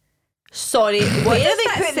childbirth. Sorry, What where does are they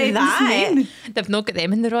that putting sentence that? mean? They've not got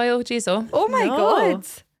them in the Royal, jeez. Oh my No. God.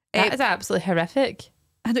 That is absolutely horrific.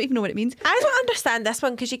 I don't even know what it means. I don't understand this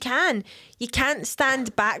one because you can't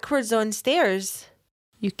stand backwards on stairs.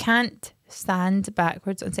 You can't stand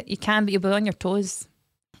backwards. You can, but you'll be on your toes.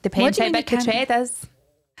 Depends do you how mean big you the can't? tread is.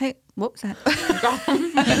 How, what was that?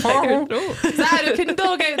 I don't know. Is that a Racoon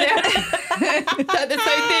dog out there? Is that the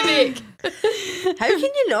sound they make? How can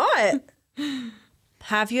you not?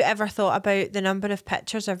 Have you ever thought about the number of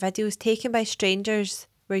pictures or videos taken by strangers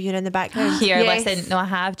where you're in the background? Here, Yes. listen. No, I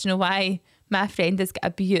have. Do you know why? My friend has got a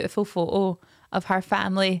beautiful photo of her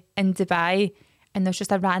family in Dubai, and there's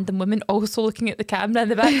just a random woman also looking at the camera in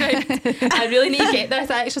the background. I really need to get this.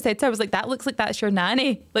 I actually said to her, I was like, that looks like that's your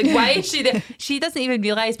nanny. Like, why is she there? She doesn't even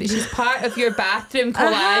realise, but she's part of your bathroom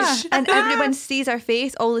collage. And everyone sees her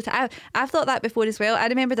face all the time. I've thought that before as well. I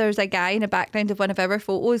remember there was a guy in the background of one of our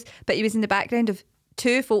photos, but he was in the background of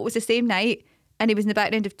 2 photos the same night. And he was in the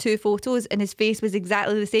background of 2 photos and his face was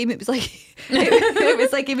exactly the same. It was like it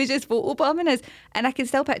was like he was just photobombing us. And I can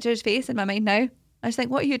still picture his face in my mind now. I was like,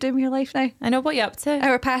 what are you doing with your life now? I know, what you're up to.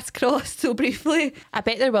 Our paths crossed so briefly. I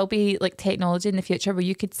bet there will be like technology in the future where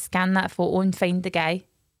you could scan that photo and find the guy.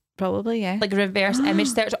 Probably, yeah. Like reverse image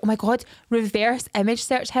search. Oh my God, reverse image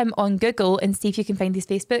search him on Google and see if you can find his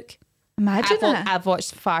Facebook. Imagine that. I've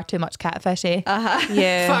watched far too much Catfish, eh?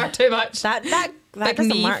 Yeah. Far too much. That Like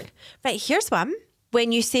doesn't Neve. work. Right, here's one.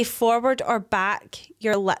 When you say forward or back,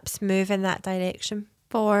 your lips move in that direction.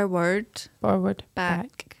 Forward.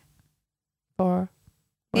 Back. Forward.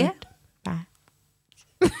 Yeah. Back.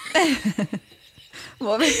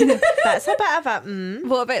 What about, That's a bit of a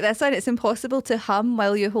what about this one? It's impossible to hum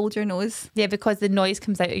while you hold your nose. Yeah, because the noise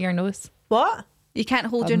comes out of your nose. What? You can't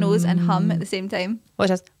hold your nose and hum at the same time. Or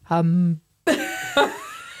just hum.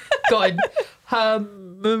 Gone.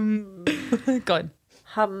 Hum. Gone.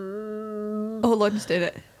 Oh, Lauren's doing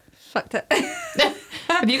it. Fucked it.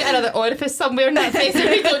 Have you got another orifice somewhere in that face that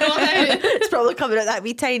we don't know about? It's probably coming out that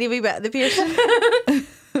wee tiny wee bit of the piercing.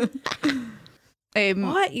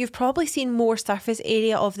 What? You've probably seen more surface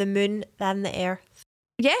area of the moon than the Earth.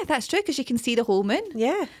 Yeah, that's true because you can see the whole moon.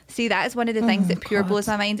 Yeah. See, that is one of the things that pure blows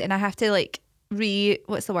my mind, and I have to like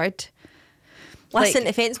what's the word? Listen, Like-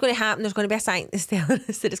 if anything's going to happen, there's going to be a scientist telling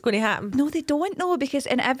us that it's going to happen. No, they don't know because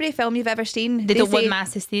in every film you've ever seen, They don't say, want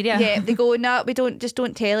mass hysteria. Yeah, they go, no, we don't. Just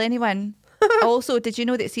don't tell anyone. Also, did you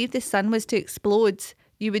know that see if the sun was to explode,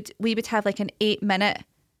 we would have like an 8-minute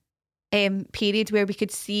period where we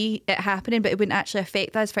could see it happening, but it wouldn't actually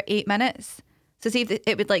affect us for 8 minutes. So see if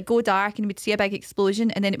it would like go dark and we'd see a big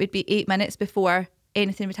explosion, and then it would be 8 minutes before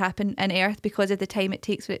anything would happen in Earth because of the time it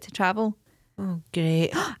takes for it to travel. Oh,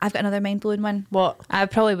 great. I've got another mind blowing one. What? I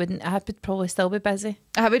probably wouldn't. I would probably still be busy.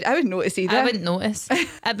 I would notice either. I wouldn't notice.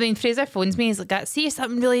 I mean, Fraser phones me. He's like, see if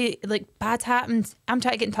something really like bad happened, I'm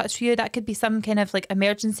trying to get in touch with you. That could be some kind of like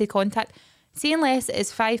emergency contact. See, unless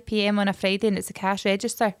it's 5 p.m. on a Friday and it's a cash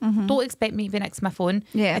register, don't expect me to be next to my phone.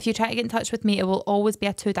 Yeah. If you try to get in touch with me, it will always be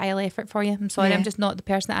a 2-dial effort for you. I'm sorry, Yeah. I'm just not the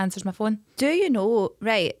person that answers my phone. Do you know,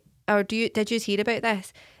 right, or did you hear about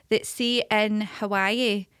this, that see in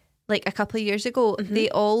Hawaii, like a couple of years ago,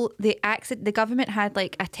 the government had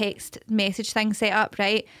like a text message thing set up,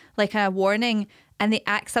 right, like a warning, and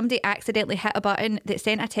somebody accidentally hit a button that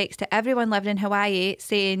sent a text to everyone living in Hawaii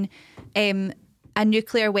saying a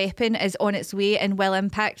nuclear weapon is on its way and will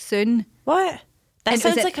impact soon. What? That And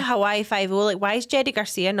sounds is it- like a Hawaii 5-0. Like, why is Jerry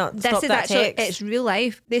Garcia not This stopped is that actually, text? it's real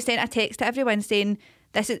life. They sent a text to everyone saying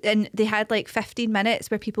this is, and they had like 15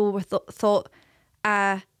 minutes where people were thought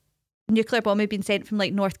a nuclear bomb had been sent from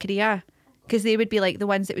like North Korea, because they would be like the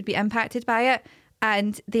ones that would be impacted by it.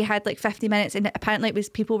 And they had like 50 minutes, and apparently it was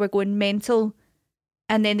people were going mental.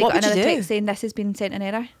 And then they What got would you another do? text saying this has been sent in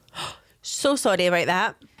error. So sorry about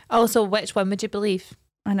that. Also, which one would you believe?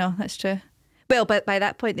 I know, that's true. Well, but by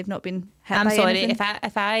that point they've not been hit I'm by sorry. anything.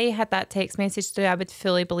 If I had that text message through, I would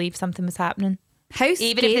fully believe something was happening. How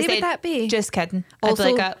scary they would said, that be? Just kidding. Also- I'd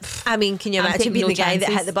be like, pff, I mean, can you I'm imagine taking being no the guy that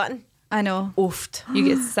chances. hit the button? I know. Oofed. you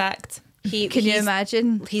get sacked. Can you he's-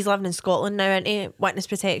 imagine? He's living in Scotland now, isn't he? Witness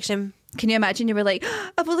protection. Can you imagine you were like,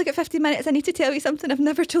 I've only got 50 minutes, I need to tell you something I've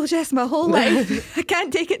never told Jess my whole life. I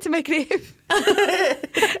can't take it to my grave.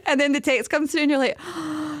 And then the text comes through and you're like,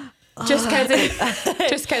 Just kidding.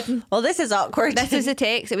 Just kidding. Well, this is awkward. this was a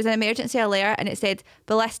text. It was an emergency alert and it said,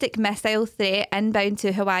 ballistic missile threat inbound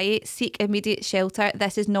to Hawaii. Seek immediate shelter.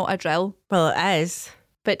 This is not a drill. Well, it is.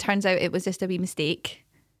 But it turns out it was just a wee mistake.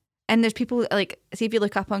 And there's people, like, see if you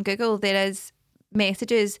look up on Google, there is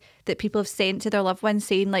messages that people have sent to their loved ones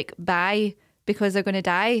saying, like, bye, because they're going to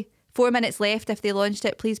die. 4 minutes left. If they launched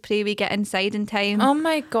it, please pray we get inside in time. Oh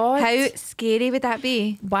my God. How scary would that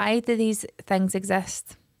be? Why do these things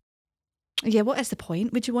exist? Yeah, what is the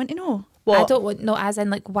point? Would you want to know? I don't want, no, as in,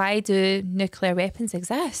 like, why do nuclear weapons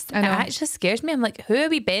exist? I know. It actually scares me. I'm like, who are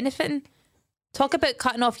we benefiting? Talk about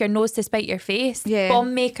cutting off your nose to spite your face. Yeah.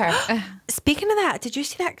 Bomb maker. Speaking of that, did you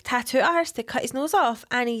see that tattoo artist that cut his nose off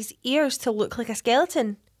and his ears to look like a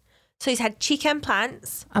skeleton? So he's had cheek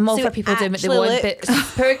implants. I'm all So for it people doing what they actually want, looks- but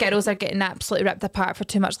poor girls are getting absolutely ripped apart for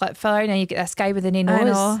too much lip filler. Now you get this guy with a no nose. I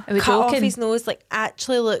know. Are we cut off joking? his nose, like,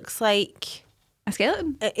 actually looks like A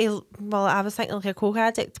skeleton? well, I was thinking like a coke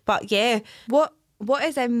addict, but yeah. What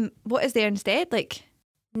is there instead? Like,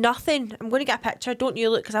 Nothing. I'm going to get a picture. Don't you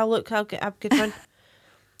look, because I'll get a good one.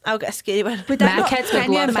 I'll get a scary one. My kids would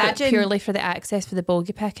love that purely for the access for the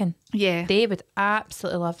bogey picking. Yeah. They would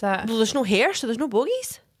absolutely love that. Well, there's no hair, so there's no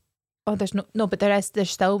bogies. Oh, there's no, but there's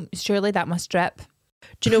still, surely that must drip.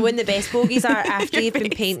 Do you know when the best bogies are? After you've been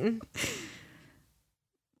painting.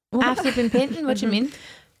 After you've been painting? What do you mean?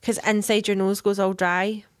 Because inside your nose goes all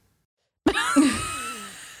dry.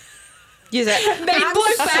 Use it.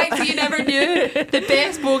 Mind-blowing fact you never knew. The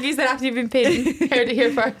best bogies are after you've been painting. Heard it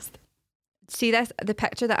here first. See this? The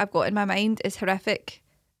picture that I've got in my mind is horrific.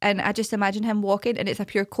 And I just imagine him walking and it's a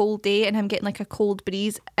pure cold day and him getting like a cold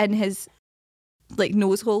breeze in his like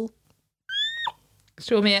nose hole.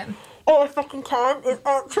 Show me it. Oh, I fucking can't. It's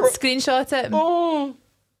actually... Screenshot it. Oh.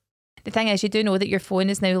 The thing is, you do know that your phone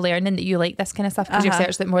is now learning that you like this kind of stuff because you've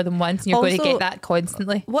searched it more than once and you're going to get that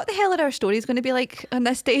constantly. What the hell are our stories going to be like on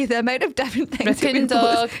this day? The amount of different things. Raccoon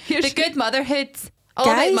dog. The good motherhood. All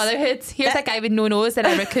about motherhood. Here's a guy with no nose and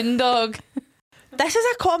a raccoon dog. This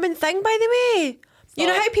is a common thing, by the way. You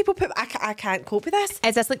know how people put... I can't cope with this.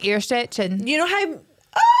 Is this like ear stretching? You know how...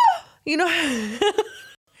 you know how...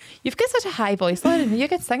 You've got such a high voice, Lauren. You're a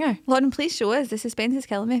good singer. Lauren, please show us. The suspense is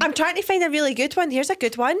killing me. I'm trying to find a really good one. Here's a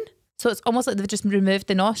good one. So it's almost like they've just removed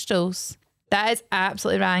the nostrils. That is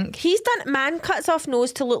absolutely rank. He's done man cuts off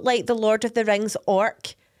nose to look like the Lord of the Rings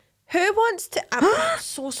orc. Who wants to... I'm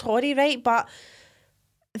so sorry, right? But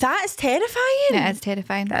that is terrifying. It is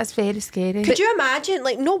terrifying. That's very scary. Could you imagine?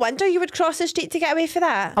 Like, no wonder you would cross the street to get away for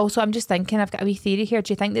that. Also, I'm just thinking, I've got a wee theory here.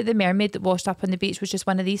 Do you think that the mermaid that washed up on the beach was just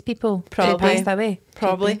one of these people? Probably. Who passed away?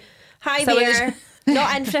 Probably. Hi So there.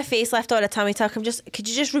 Not in for a facelift or a tummy tuck. Could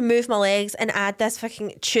you just remove my legs and add this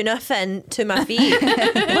fucking tuna fin to my feet?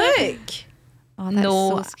 Look. Oh, that's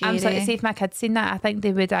No, so scary. I'm sorry. See, if my kids seen that, I think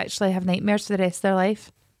they would actually have nightmares for the rest of their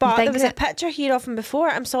life. But there was a picture here of him before.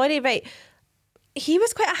 I'm sorry, right? He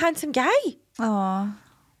was quite a handsome guy. Oh,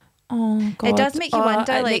 God. It does make you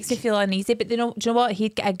wonder. It like, makes you feel uneasy. But do you know what?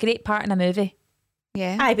 He'd get a great part in a movie.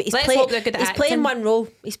 yeah. Aye, but Let's hope they're good at he's playing acting. one role.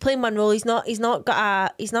 He's playing one role. He's not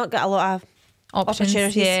got a lot of Options,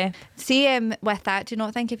 opportunities. yeah. See, with that, do you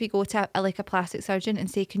not think if you go to like a plastic surgeon and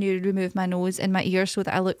say, can you remove my nose and my ears so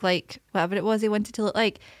that I look like whatever it was they wanted to look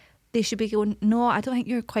like, they should be going, no, I don't think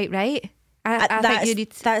you're quite right. I think you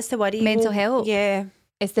need that's the worry. mental help. Yeah.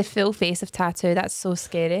 It's the full face of tattoo. That's so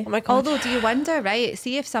scary. Oh my God. Although, do you wonder, right?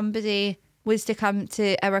 See if somebody was to come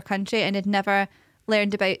to our country and had never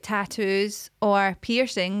learned about tattoos or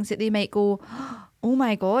piercings, that they might go, oh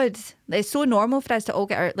my God, it's so normal for us to all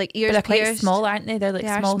get our like ears But they're quite pierced. small, aren't they? They're like They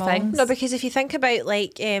are small small. things. No, because if you think about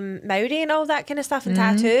like Maori and all that kind of stuff and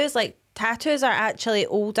tattoos, like tattoos are actually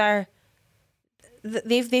older.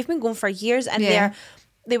 They've been going for years, and Yeah.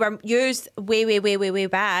 they were used way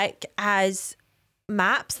back as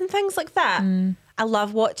maps and things like that. I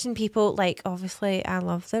love watching people, like, obviously I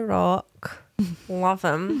love The Rock. Love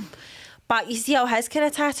him. But you see all his kind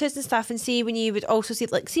of tattoos and stuff, and see when you would also see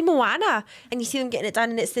Moana, and you see them getting it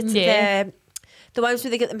done, and it's the ones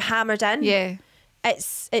where they get them hammered in. Yeah.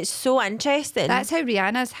 It's so interesting. That's how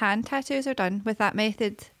Rihanna's hand tattoos are done with that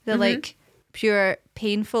method. The like pure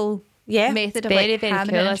painful method of very, like very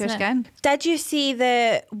hammering cool, into your isn't it? skin. Did you see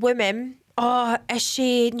the woman? Oh, is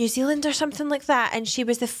she New Zealand or something like that? And she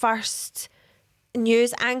was the first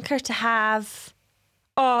news anchor to have.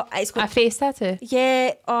 Oh, it's A going. face tattoo.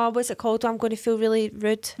 Yeah. Oh, what's it called? I'm going to feel really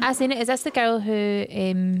rude. I seen it. Is this the girl who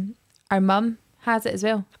our mum has it as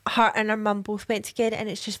well? Her and her mum both went together, and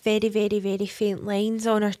it's just very, very, very faint lines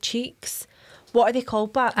on her cheeks. What are they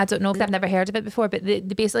called? But I don't know because I've never heard of it before. But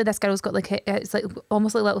basically, this girl's got like it's like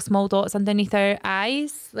almost like little small dots underneath her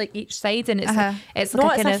eyes, like each side, and it's no, like it's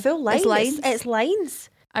kind a of full line. it's lines. It's lines.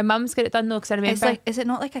 Our mum's got it done though, because I remember. It's like, is it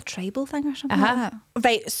not like a tribal thing or something like that?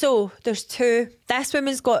 Right, so there's two. This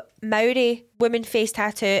woman's got Maori woman face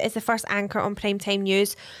tattoo. It's the first anchor on primetime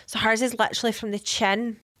news. So hers is literally from the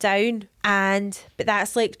chin down, but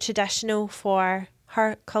that's like traditional for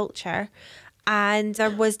her culture. And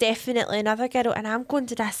there was definitely another girl, and I'm going,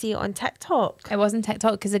 did I see it on TikTok? It wasn't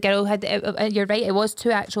TikTok because the girl had. You're right. It was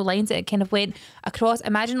two actual lines that it kind of went across.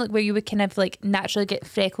 Imagine like where you would kind of like naturally get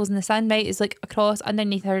freckles in the sun, right? It's like across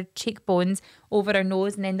underneath her cheekbones, over her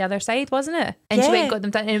nose, and then the other side, wasn't it? And she went and got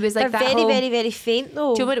them done, and it was like They're that very, whole, very, very faint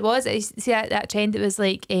though. Do you know what it was? See that trend? It was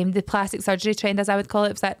like the plastic surgery trend, as I would call it.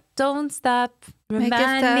 It was that don't stop,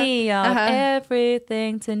 remind me of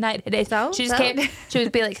everything tonight. It is. She just kept. She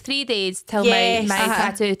would be like 3 days till my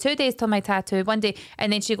tattoo, 2 days till my tattoo, 1 day,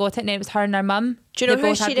 and then she got it, and it was her and her mum. Do you know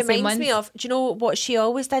who she reminds me of? Do you know what she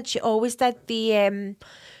always did? She always did the.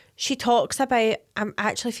 She talks about. I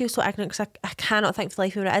actually feel so ignorant because I cannot think for the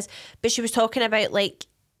life of what it is. But she was talking about like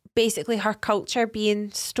basically her culture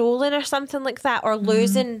being stolen or something like that, or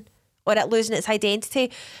losing its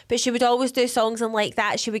identity. But she would always do songs, and like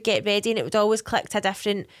that, she would get ready and it would always click to a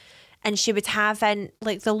different. And she would have in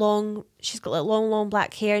like she's got like long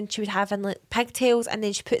black hair, and she would have in like pigtails, and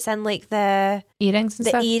then she puts in like the earrings and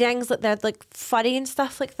stuff. Earrings, like they're like furry and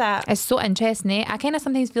stuff like that. It's so interesting, eh? I kind of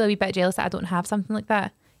sometimes feel a wee bit jealous that I don't have something like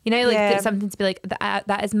that. You know, like that something to be like,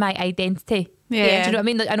 that is my identity. Yeah. Do you know what I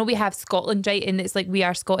mean? Like, I know we have Scotland, right? And it's like, we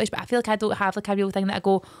are Scottish, but I feel like I don't have like a real thing that I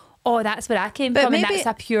go, oh, that's where I came from, and that's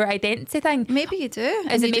a pure identity thing. Maybe you do. Is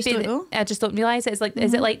And it you just maybe don't know. I just don't realise it? It's like,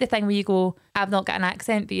 is it like the thing where you go, I've not got an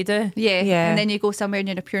accent, but you do? Yeah. Yeah. And then you go somewhere and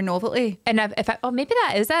you're a pure novelty. And maybe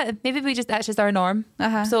that is it. Maybe that's just our norm.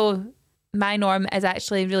 So my norm is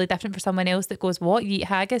actually really different for someone else that goes, what, you eat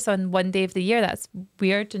haggis on one day of the year? That's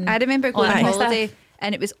weird. And I remember going all on that holiday stuff.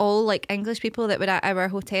 and it was all like English people that were at our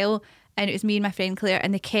hotel, and it was me and my friend Claire,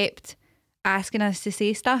 and they kept asking us to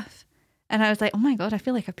say stuff. And I was like, oh my God, I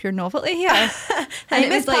feel like a pure novelty here. And it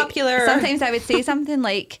was like, popular. sometimes I would say something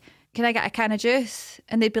like, can I get a can of juice?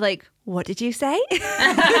 And they'd be like, what did you say?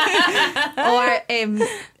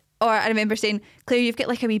 Or I remember saying, Claire, you've got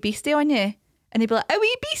like a wee beastie on you. And they'd be like, a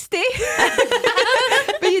wee beastie?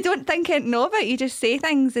 But you don't think anything of it. You just say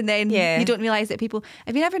things, and then you don't realise that people...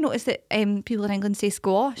 Have you ever noticed that people in England say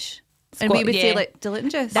squash? And we would say like diluting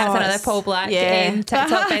juice. That's another Paul Black yeah.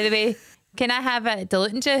 TikTok, by the way. Can I have a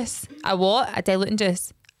diluting juice? A what? A diluting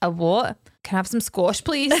juice. A what? Can I have some squash,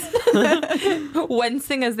 please?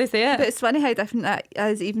 Wincing as they say it. But it's funny how different that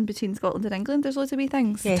is even between Scotland and England. There's loads of wee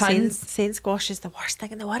things. Yeah, Tons. saying squash is the worst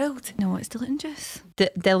thing in the world. No, it's diluting juice.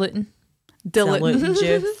 Diluting.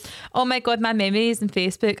 Juice. Oh my God, my memories on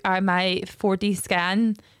Facebook are my 4D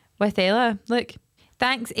scan with Ella. Look,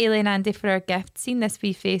 thanks Ailey and Andy for our gift. Seeing this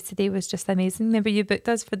wee face today was just amazing. Remember you booked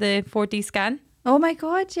us for the 4D scan? Oh my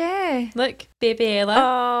God, yeah. Look, baby Ella.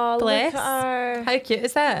 Oh, Bless. look at her. How cute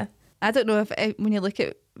is that? I don't know if when you look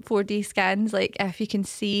at 4D scans, like if you can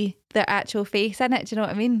see their actual face in it. Do you know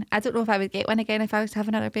what I mean? I don't know if I would get one again if I was to have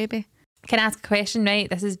another baby. Can I ask a question, right?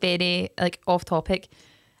 This is very like off topic.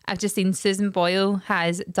 I've just seen Susan Boyle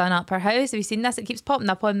has done up her house. Have you seen this? It keeps popping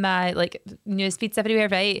up on my like news feeds everywhere,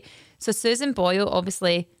 right? So Susan Boyle,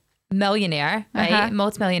 obviously millionaire, right?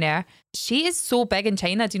 Multimillionaire. She is so big in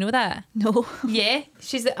China. Do you know that? No. Yeah,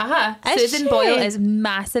 she's Is Susan she? Boyle is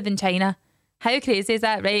massive in China. How crazy is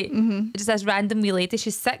that, right? Just this random wee lady.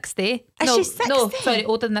 She's 60. Is she 60? No, sorry,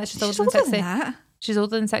 older than that. She's older than 60. that. She's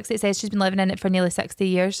older than 60. It says she's been living in it for nearly 60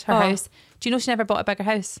 years, her house. Do you know she never bought a bigger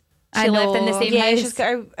house? She I lived in the know. same Yeah, house. she's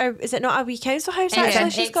got is it not a wee council house It's actually an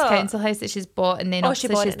she's got? ex-council house that she's bought, and then Oh, she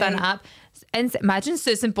obviously bought she's it done it now. up. And imagine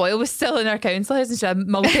Susan Boyle was still in her council house and she's a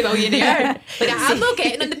multi-millionaire. Like, I'm not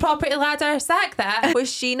getting on the property ladder, sack that. Was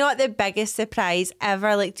she not the biggest surprise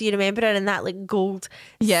ever? Like, do you remember her in that like gold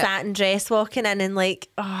satin dress walking in and like,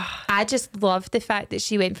 I just love the fact that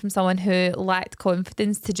she went from someone who lacked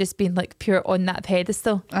confidence to just being like pure on that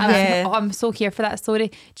pedestal. Yeah. I'm so here for that story.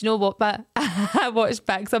 Do you know what? But I watched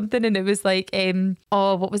back something and it was like,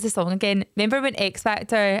 what was the song again? Remember when X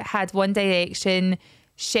Factor had One Direction,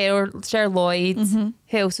 Cher Lloyd, who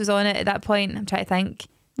else was on it at that point? I'm trying to think.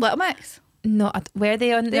 Little Mix. No, were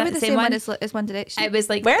they on They were that the same same one? one as One Direction. It was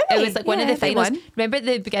like Were they? it was like one of the Yeah, they finals. won. Remember at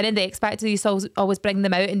the beginning of the X Factor, you used to always bring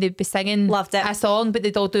them out and they'd be singing Loved it. a song, but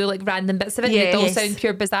they'd all do like random bits of it. Yeah. And they'd all Yes. sound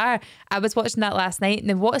pure bizarre. I was watching that last night, and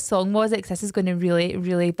then what song was it? Because this is going to really,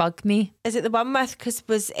 really bug me. is it the one with, because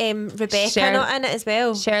was Rebecca Cher. not in it as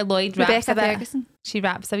well? Cher Lloyd raps Rebecca a bit. Ferguson. She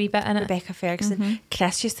raps a wee bit in it. Rebecca Ferguson.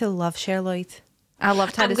 Chris used to love Cher Lloyd. I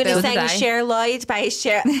loved her I'm as going to well. did I. sing Cher Lloyd by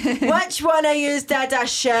Cher. Which one of yous did a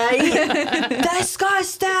shite?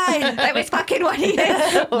 Disgusting. It was fucking one of you.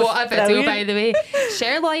 What a video, brilliant. by the way.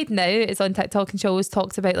 Cher Lloyd now is on TikTok and she always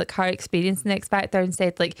talks about like her experience in the X Factor and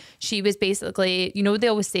said like she was basically, you know, they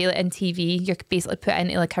always say like in TV you're basically put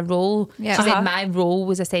into like a role. Yeah. She said my role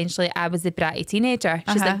was essentially I was the bratty teenager.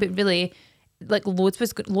 She's like, but really like loads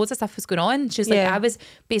of stuff was going on. She's like, Yeah. I was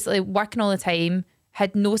basically working all the time,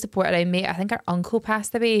 had no support around me. I think her uncle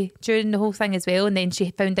passed away during the whole thing as well, and then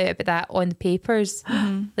she found out about that on the papers.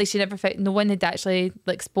 Like she never found, no one had actually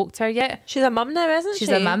like spoke to her yet. She's a mum now, isn't she? She's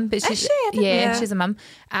a mum, but she's she? I didn't know. she's a mum,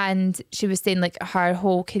 and she was saying like her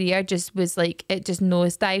whole career just was like it just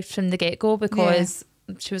nosedived from the get go because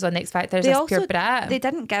she was on X Factor as this pure brat. They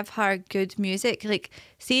didn't give her good music. Like,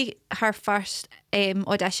 see her first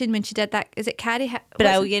audition when she did that. Is it Carrie?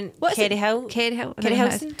 Brilliant. What's it? Kerry Hill. Kerry Hill. Kerry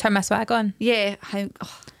Hilson. Turn my swag on. Yeah,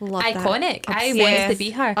 love that. Iconic. I Obsessed. wanted to be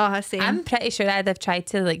her. Same. I'm pretty sure I'd have tried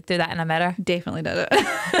to like do that in a mirror. Definitely did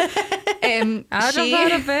it. I don't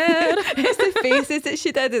want a bear. It's the faces that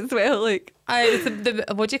she did as well. Like,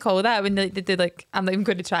 What do you call that when they do like? I'm not even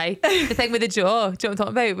going to try the thing with the jaw. Do you know what I'm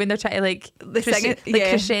talking about? When they're trying to like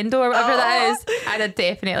crescendo or whatever that is. I'd have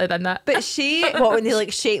definitely done that. but she, What, when they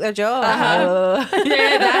like shake their jaw?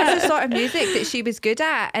 Yeah, that's the sort of music that she was good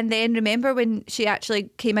at. And then remember when she actually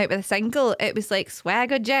came out with a single, it was like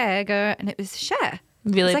Swagger Jagger, and it was shit.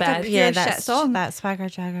 really It's like bad. a pure shit song. That Swagger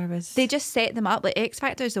Jagger was. They just set them up. Like, X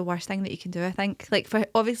Factor is the worst thing that you can do, I think. Like, for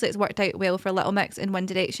obviously it's worked out well for Little Mix in One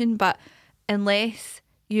Direction, but unless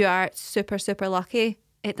you are super, super lucky,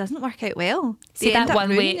 it doesn't work out well. See They end that up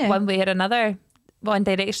ruining you. one way or another. One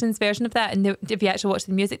Direction's version of that, and if you actually watch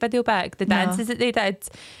the music video back, the dances that they did,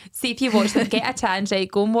 see if you watch them, get a chance, right,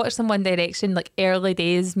 go and watch some One Direction like early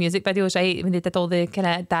days music videos, right, when they did all the kind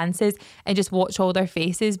of dances, and just watch all their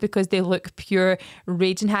faces because they look pure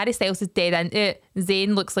rage. And Harry Styles is dead into it.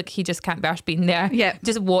 Zayn looks like he just can't bear being there. Yeah,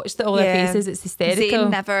 just watch all their faces. It's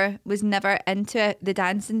hysterical. Zayn was never into it, the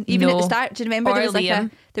dancing, even at the start. Do you remember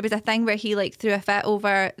there was a thing where he like threw a fit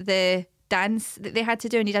over the dance that they had to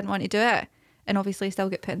do, and he didn't want to do it, and obviously still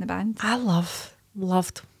get put in the band. I loved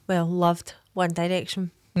One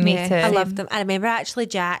Direction. Me Yeah. too. I loved them. I remember actually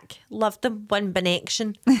Jack loved them. One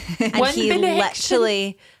Connection. And One he Connection.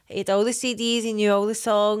 literally had all the CDs, he knew all the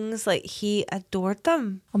songs, like he adored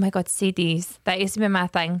them. Oh my God, CDs. That used to be my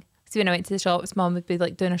thing. So when I went to the shops, Mum would be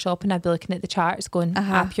like doing her shopping, I'd be looking at the charts going,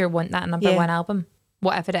 I pure want that number one album.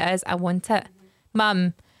 Whatever it is, I want it.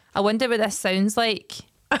 Mum, I wonder what this sounds like.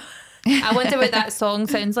 I wonder what that song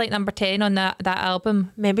sounds like, number 10 on that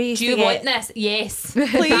album. Remember you Do you want this? Yes. Buy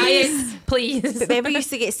it, please. But remember you used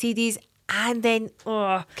to get CDs and then you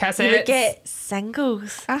would Cassettes. get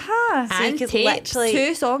singles. Aha. So you And could tapes. literally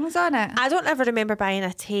 2 songs on it. I don't ever remember buying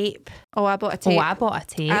a tape. Oh, I bought a tape. Oh, I bought a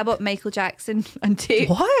tape. I bought Michael Jackson on tape.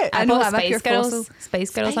 What? I know, bought I'm a pure Spice Girls. fossil. Spice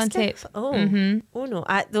Girls on tape. Oh, oh no!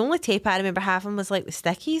 The only tape I remember having was like the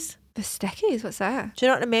Stickies. The Stickies, what's that? Do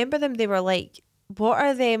you not remember them? They were like, what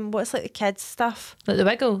are them? What's like the kids stuff? Like the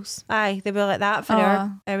Wiggles. Aye, they were like that for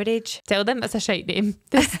our age. Tell them it's a shite name.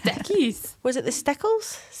 The Stickies. Was it the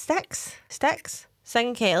Stickles? Sticks?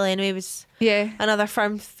 Singing Kettle anyway was Yeah. another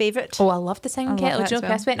firm favourite. Oh, I love the Singing I love Kettle. that Do you as know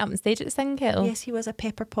well. Chris went up on stage at the Singing Kettle? Yes, he was a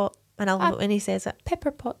pepper pot. And I love it when he says it.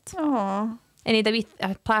 Pepper pot. Oh. And he had a wee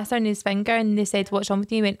plaster on his finger, and they said, "What's wrong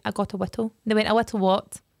with you?" He went, "I got a whittle." They went, "A whittle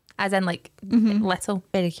what?" As in like little.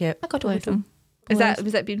 Very cute. I got a whittle. Was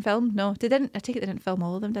that being filmed? No, they didn't. I take it they didn't film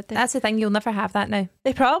all of them, did they? That's the thing. You'll never have that now.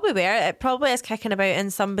 They probably were. It probably is kicking about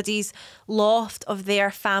in somebody's loft of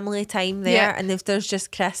their family time there. Yeah. And if there's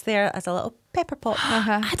just Chris there as a little pepper pot.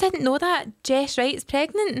 I didn't know that. Jess Wright's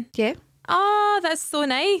pregnant. Yeah. Oh, that's so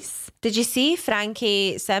nice. Did you see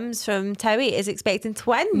Frankie Sims from Towie is expecting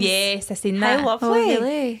twins? Yes, I seen that. How lovely. Oh,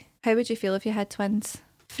 really? How would you feel if you had twins?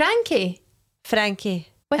 Frankie. Frankie.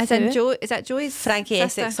 With As in who? Joe? Is that Joey's Frankie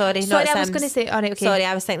sister? Essex, sorry. Sorry, not I was Sims. going to say. All right, okay. Sorry,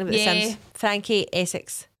 I was thinking about the Yeah. Sims. Frankie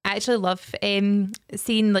Essex. I actually love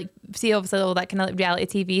seeing obviously all that kind of like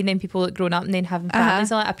reality TV, and then people like growing up and then having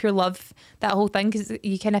families and all that. I pure love that whole thing because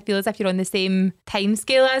you kind of feel as if you're on the same time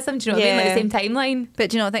scale as them. Do you know what I mean? Like the same timeline. But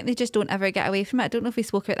do you know, I think they just don't ever get away from it. I don't know if we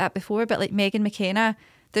spoke about that before, but like Megan McKenna,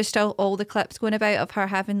 there's still all the clips going about of her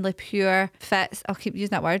having like pure fits. I'll keep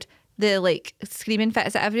using that word. The like screaming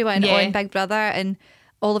fits at everyone on Big Brother and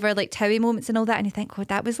all of her like Towie moments and all that. And you think, God,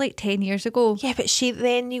 that was like 10 years ago. Yeah, but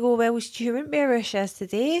then you go, well, she wouldn't be where she is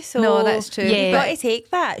today. So No, that's true. Yeah. You've got to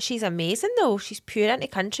take that. She's amazing though. She's pure into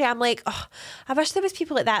country. I'm like, oh, I wish there was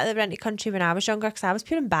people like that were into country when I was younger because I was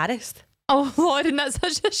pure embarrassed. Oh, Lauren, that's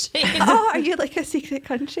such a shame. Oh, are you like a secret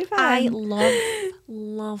country fan? I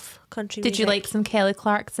love country Did you music. like some Kelly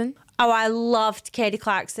Clarkson? Oh, I loved Kelly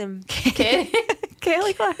Clarkson. Kelly.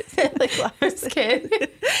 Kelly Clarkson. Kelly Clarkson.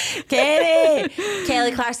 Kelly.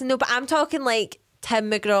 Kelly Clarkson. No, but I'm talking like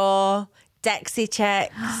Tim McGraw, Dixie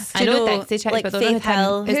Chicks. I know Dixie Chicks, like but I don't know Faith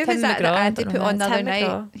Hill. Tim- Who Is was Tim that McGraw? that I Andy don't put know on the Tim other night?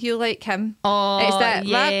 McGraw. You like him. Oh, It's that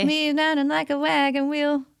yeah. rock me down like a wagon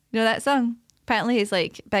wheel. You know that song? Apparently he's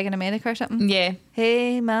like big in America or something. Yeah,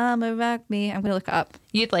 Hey mama rock me. I'm going to look it up.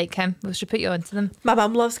 you'd like him. We should put you onto them. My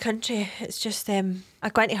mum loves country. It's just I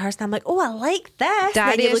go into hers and I'm like, oh, I like this.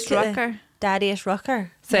 Then you Darius look at Rucker. Darius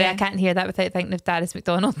Rucker. Sorry, Yeah. I can't hear that without thinking of Darius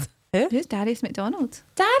McDonald. Who's Darius McDonald?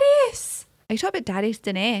 Darius? Are you talking about Darius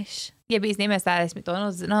Dinesh? Yeah, but his name is Darius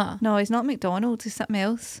McDonald, is it not? No, he's not McDonald. He's something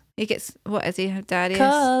else. He gets, what is he? Darius.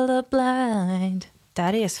 Colourblind.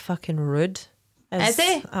 Darius fucking rude. Is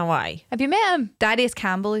he? Oh, why? Have you met him? Darius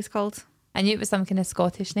Campbell he's called. I knew it was some kind of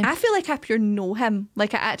Scottish name. I feel like I pure know him.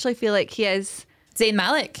 Like I actually feel like he is. Zayn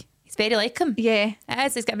Malik. It's very like him. Yeah. It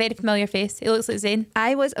is. He's got a very familiar face. He looks like Zayn.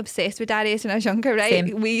 I was obsessed with Darius when I was younger, right?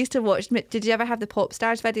 Same. We used to watch, did you ever have the Pop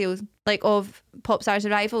Stars videos, like of Pop Stars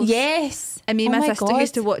arrivals? Yes. And me and my sister God.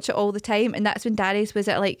 used to watch it all the time, and that's when Darius was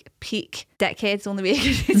at like peak dickhead's only way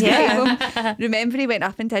he could Yeah. describe him. Remember he went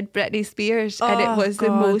up and did Britney Spears, and it Oh, was the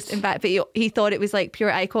God. most, but he thought it was like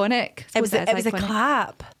pure iconic. It was a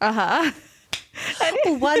clap. Uh-huh.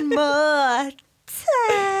 One more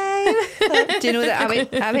time. Do you know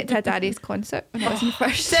that I went to a Darius concert when I was in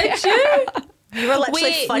first year? Did you? You were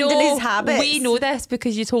literally funding his habits. We know this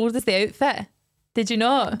because you told us the outfit. Did you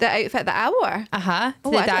not? The outfit that I wore? To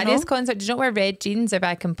the I don't Darius know. concert. Did you not wear red jeans, or have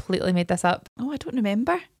I completely made this up? Oh, I don't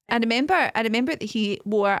remember. I remember that he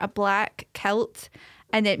wore a black kilt,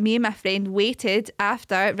 and that me and my friend waited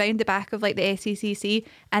after round the back of like the SECC,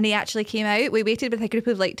 and he actually came out. We waited with a group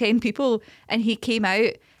of like 10 people, and he came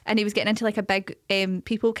out, and he was getting into like a big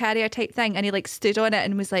people carrier type thing, and he like stood on it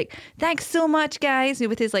and was like, "Thanks so much, guys,"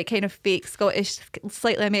 with his like kind of fake Scottish,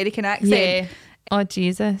 slightly American accent. Yeah. Oh,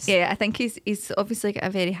 Jesus. Yeah, I think he's obviously got a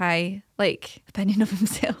very high like opinion of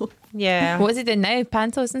himself. Yeah. What is he doing now?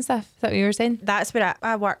 Pantos and stuff? Is that what you were saying? That's where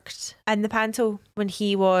I worked in the panto when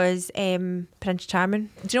he was Prince Charming.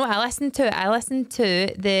 Do you know what I listened to? I listened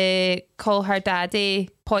to the Call Her Daddy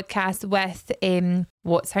podcast with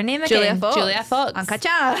what's her name again? Julia Fox. Uncle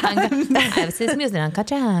Jam. I was his music, Uncle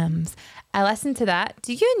Jams. I listened to that.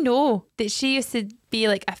 Do you know that she used to be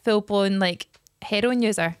like a full blown like heroin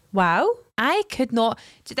user? Wow. I could not.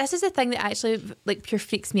 This is the thing that actually like pure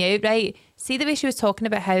freaks me out, right? See the way she was talking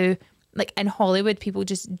about how like in Hollywood people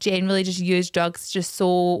just generally just use drugs just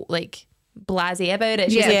so like blasé about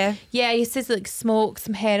it. She's Yeah. like, yeah, I used to like smoke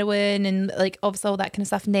some heroin and like obviously all that kind of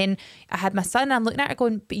stuff. And then I had my son and I'm looking at her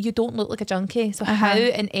going, but you don't look like a junkie. So how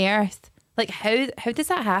on earth, like how does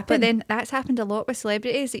that happen? But then that's happened a lot with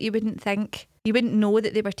celebrities that you wouldn't know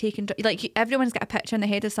that they were taking like everyone's got a picture in the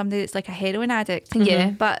head of somebody that's like a heroin addict.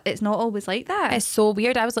 Yeah. But it's not always like that. It's so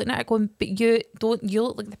weird. I was looking at her going, but you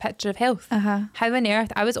look like the picture of health. How on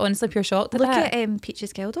earth? I was honestly pure shocked at Look that. at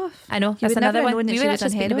Peaches Geldof. I know. You That's would never another have one. known that We she were was actually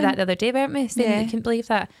on speaking about heroin. that the other day, weren't we? Saying that Yeah. you couldn't believe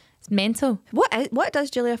that. It's mental. What does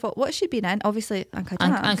Julia Fox? What's she been in? Obviously, Uncut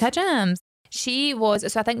Jams. Uncut Jams. She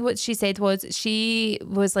was, so I think what she said was she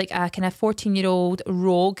was like a kind of 14-year-old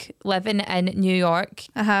rogue living in New York.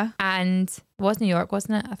 And it was New York,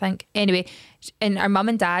 wasn't it? I think. Anyway, and our mum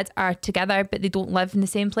and dad are together, but they don't live in the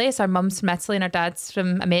same place. Our mum's from Italy and our dad's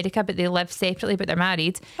from America, but they live separately, but they're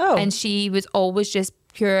married. Oh. And she was always just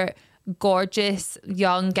pure gorgeous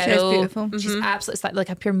young girl. She's beautiful. She's absolutely like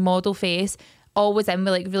a pure model face. Always in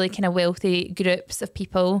with like really kind of wealthy groups of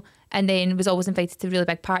people, and then was always invited to really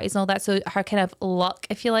big parties and all that. So her kind of luck,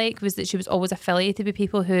 if you like, was that she was always affiliated with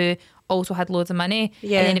people who also had loads of money.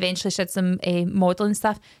 Yeah. And then eventually she had some modelling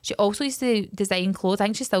stuff. She also used to design clothes. I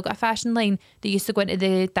think she's still got a fashion line that used to go into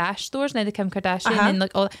the Dash stores, now the Kim Kardashian, and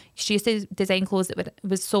like all. She used to design clothes that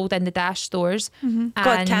was sold in the Dash stores.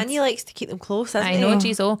 God, Kanye likes to keep them close, doesn't I he? know,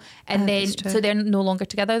 geez, and then that's true. so they're no longer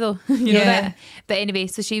together though. You know that. But anyway,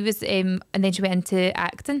 so she was, and then she went into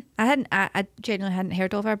acting. I genuinely hadn't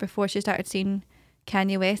heard of her before she started seeing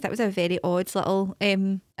Kanye West. That was a very odd little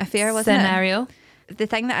affair, wasn't Scenario. The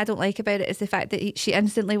thing that I don't like about it is the fact that she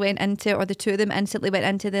instantly went into, or the two of them instantly went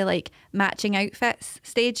into the like matching outfits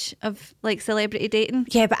stage of like celebrity dating.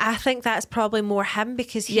 Yeah, but I think that's probably more him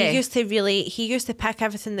because he used to pick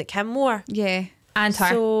everything that Kim wore. Yeah. And her.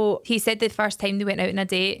 So He said the first time they went out on a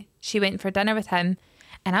date, she went for dinner with him.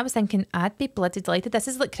 And I was thinking, I'd be bloody delighted. This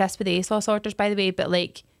is like Chris with the ASOS orders, by the way, but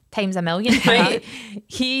like times a million, right?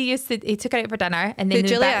 He took her out for dinner and then Who, they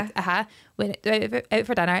Julia? went out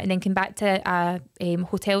for dinner and then came back to a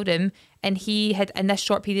hotel room, and he had in this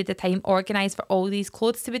short period of time organised for all these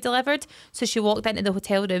clothes to be delivered. So she walked into the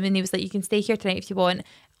hotel room and he was like, you can stay here tonight if you want.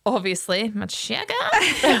 Obviously, much sugar.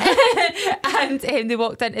 And they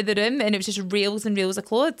walked into the room and it was just reels and reels of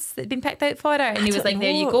clothes that had been picked out for her, and he was like,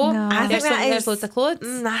 there you go. No. I think There's loads of clothes.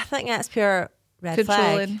 I think that's pure red flag.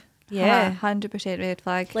 Controlling. Yeah. 100% red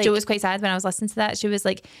flag. Like- Joe was quite sad when I was listening to that. She was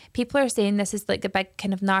like, people are saying this is like a big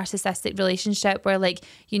kind of narcissistic relationship where like,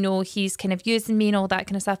 you know, he's kind of using me and all that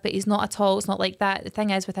kind of stuff, but he's not at all. It's not like that. The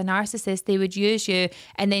thing is, with a narcissist, they would use you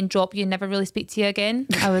and then drop you and never really speak to you again.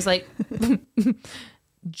 I was like,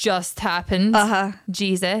 just happened.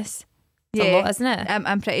 Jesus. It's a lot, isn't it?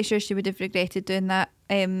 I'm pretty sure she would have regretted doing that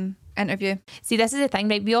interview. See, this is the thing,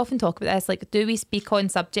 right? We often talk about this, like, do we speak on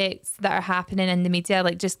subjects that are happening in the media,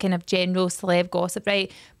 like just kind of general celeb gossip, right?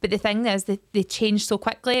 But the thing is, they change so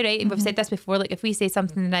quickly, right? And we've said this before, like, if we say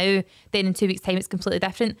something now, then in 2 weeks' time, it's completely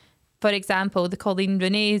different. For example, the Colleen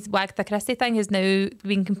Rooney's Wagtha Christie thing has now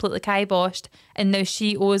been completely kiboshed, and now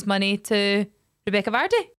she owes money to Rebekah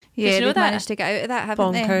Vardy. Yeah, you know they've that? managed to get out of that,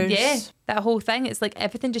 haven't Bonkers. they? Yeah, that whole thing. It's like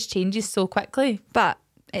everything just changes so quickly. But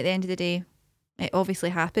at the end of the day, it obviously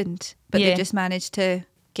happened. But Yeah. they just managed to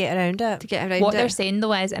Get around it. get around What it. they're saying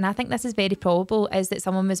though is, and I think this is very probable, is that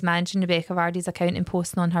someone was managing Rebekah Vardy's account and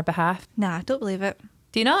posting on her behalf. Nah, I don't believe it.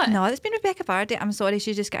 Do you not? No, it's been Rebekah Vardy. I'm sorry,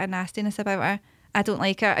 she's just got a nastiness about her. I don't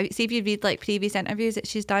like her. See, if you read like previous interviews that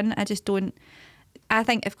she's done, I just don't. I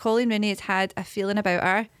think if Colleen Rooney has had a feeling about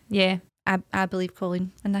her, Yeah. I believe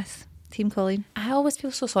Colleen in this. Team Colleen. I always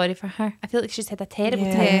feel so sorry for her. I feel like she's had a terrible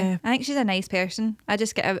Yeah. time. Yeah, I think she's a nice person. I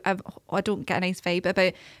just get I don't get a nice vibe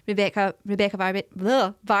about Rebekah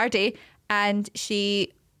Vardy, and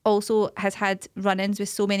she also has had run-ins with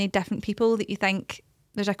so many different people that you think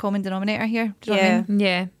there's a common denominator here. Do you know what I mean?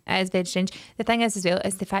 Yeah, it is very strange. The thing is as well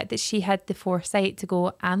is the fact that she had the foresight to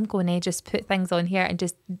go, I'm going to just put things on here and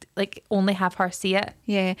just like only have her see it.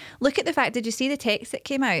 Yeah. Look at the fact. Did you see the text that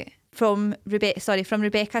came out from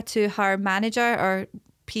Rebekah to her manager or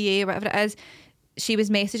PA, whatever it is? She was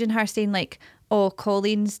messaging her saying like, "Oh,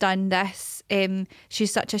 Colleen's done this.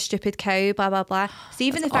 She's such a stupid cow. Blah blah blah." So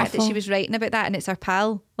even the fact that she was writing about that and it's her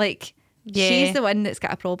pal, like, Yeah. she's the one that's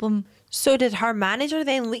got a problem. So did her manager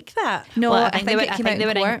then leak that? No, Well, I think it came out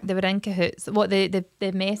in court. they were in cahoots. What the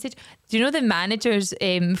message? Do you know the manager's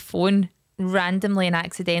phone randomly and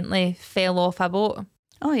accidentally fell off a boat?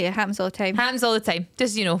 Oh yeah, happens all the time. Happens all the time.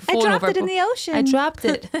 Just I phone dropped over. it in the ocean. I dropped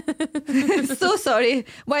it. So sorry.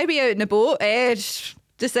 Why are we out in a boat?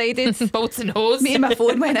 Decided. Bolts and hose. Me and my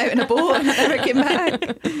phone went out in a boat and I never came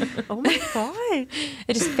back. Oh my God.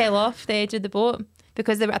 It just fell off the edge of the boat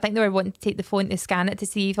because I think they were wanting to take the phone to scan it to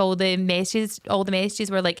see if all the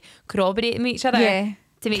messages were like corroborating with each other. Yeah.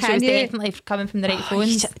 To make sure Can it was you? definitely coming from the right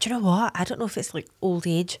phones. Do you know what? I don't know if it's like old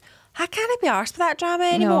age. I can't be arsed with that drama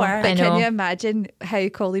anymore. I But know. can you imagine how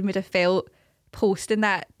Colleen would have felt posting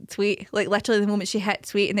that tweet? Like literally the moment she hit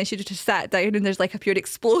tweet and then she just sat down and there's like a pure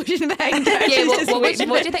explosion behind her. Yeah, She's what just do waiting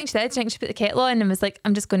you think she did? Do you think she put the kettle on and was like,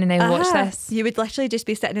 I'm just going to now watch Ah, this? You would literally just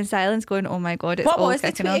be sitting in silence going, oh my God, it's What all was the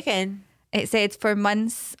kicking tweet off. again? It said for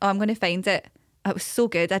months, I'm going to find it. It was so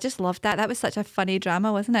good. I just loved that. That was such a funny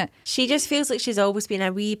drama, wasn't it? She just feels like she's always been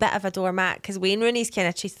a wee bit of a doormat because Wayne Rooney's kind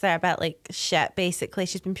of treated her a bit like shit, basically.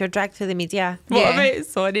 She's been pure dragged through the media. What about,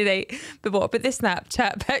 sorry, right, but what about the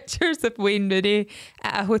Snapchat pictures of Wayne Rooney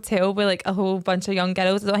at a hotel with like a whole bunch of young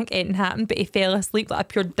girls? I don't think anything happened, but he fell asleep like a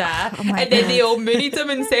pure dad. my And then God. they all moonied him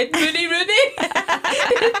and said, Rooney, Rooney.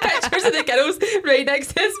 Pictures of the girls right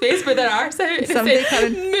next to his face with their arse out. And Somebody it said,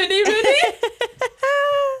 coming- Mooney, Rooney.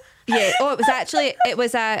 Yeah. Oh,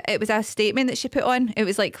 it was a statement that she put on. It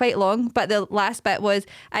was like quite long, but the last bit was,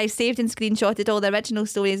 I saved and screenshotted all the original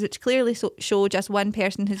stories, which clearly show just one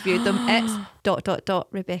person who's viewed them. It's ...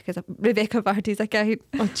 Rebekah Vardy's account.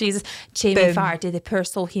 Oh, Jesus. Jamie Boom. Vardy, the poor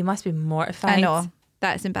soul, he must be mortified. I know.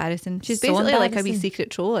 That's embarrassing. She's So basically like a wee embarrassing. secret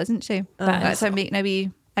troll, isn't she? That That's is. her making a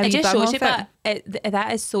wee It just bum shows you off that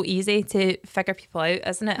that is so easy to figure people out,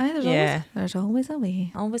 isn't it? Aye, Yeah. there's always a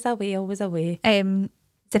way. Always a way, always a way.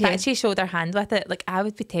 The Yeah. fact she showed her hand with it, like I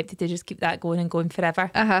would be tempted to just keep that going and going forever,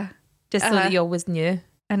 Uh-huh. just so that you always knew.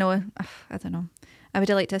 I know. I don't know. I would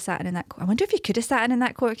have liked to have sat in that. I wonder if you could have sat in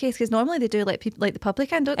that court case, because normally they do like people like the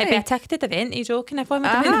publican, don't It'd be they? a ticketed event. Are you joking? Everyone would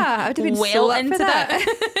have been, I would have been well so up into for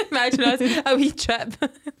that. Imagine us a wee trip.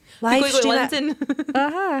 Live We go to stream it.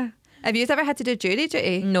 London. Have you ever had to do jury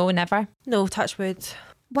duty? No, never. No, touch wood.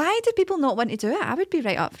 Why do people not want to do it? I would be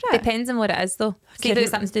right up for it. Depends on what it is, though. See, if it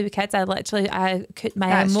was something to do with kids, I could my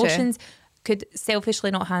That's true. emotions could selfishly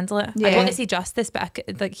not handle it. I Yeah. want to see justice, but I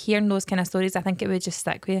could, like hearing those kind of stories, I think it would just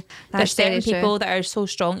stick with you. That's There's certain very true. people that are so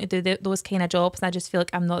strong to do those kind of jobs, and I just feel like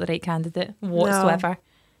I'm not the right candidate whatsoever.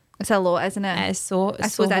 It's a lot, isn't it? It is so. I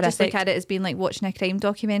suppose I just look at it as being like watching a crime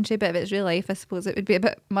documentary, but if it's real life, I suppose it would be a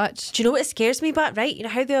bit much. Do you know what scares me? But right, you know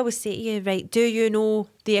how they always say to you, right, do you know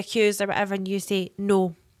the accused or whatever? And you say,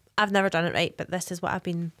 no, I've never done it, right, but this is what I've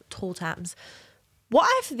been told happens. What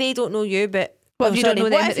if they don't know you, but... What if you don't know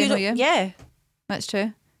them, what but if they you know don't- you? Yeah, That's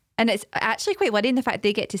true. And it's actually quite worrying the fact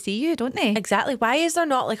they get to see you, don't they? exactly. Why is there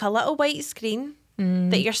not like a little white screen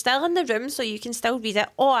that you're still in the room so you can still read it?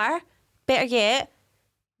 Or, better yet,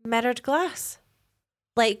 mirrored glass.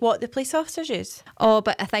 Like what the police officers use. Oh,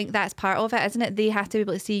 but I think that's part of it, isn't it? They have to be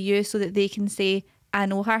able to see you so that they can say, I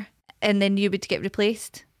know her, and then you would get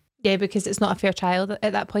replaced. Yeah, because it's not a fair trial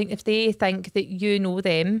at that point. If they think that you know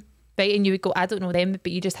them, right, and you would go, I don't know them,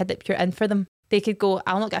 but you just had it pure in for them, they could go,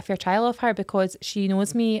 I'll not get a fair trial of her because she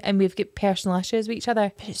knows me and we've got personal issues with each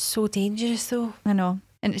other. But it's so dangerous though. I know.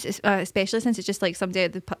 And it's especially since it's just like somebody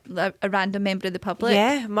at a random member of the public.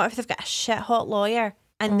 Yeah, what if they've got a shit hot lawyer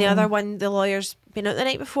and the other one, the lawyer's been out the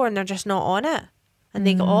night before and they're just not on it and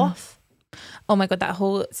they get off? Oh my God, that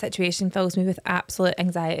whole situation fills me with absolute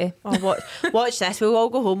anxiety. Oh, watch this. We'll all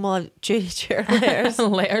go home. We'll have cheer letters.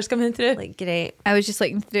 Letters coming through. Like, great. I was just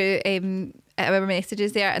looking through our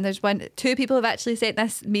messages there, and there's two people have actually sent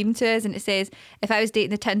this meme to us, and it says, if I was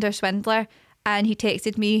dating a Tinder swindler and he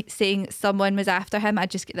texted me saying someone was after him,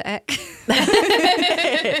 I'd just get the ick.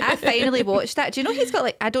 I finally watched that. Do you know he's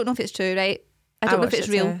got I don't know if it's true, right? I don't know if it's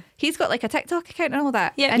real. Too. He's got a TikTok account and all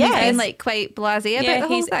that. Yeah, and he's been quite blasé about the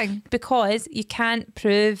whole thing. Because you can't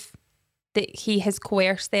prove that he has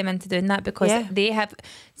coerced them into doing that, because they have,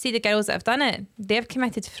 see the girls that have done it, they've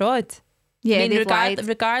committed fraud. Yeah, I mean, they've lied.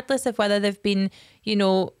 regardless of whether they've been,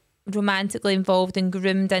 romantically involved and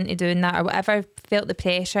groomed into doing that or whatever, felt the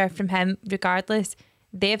pressure from him, regardless,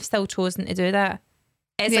 they've still chosen to do that.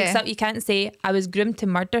 It's like, you can't say, I was groomed to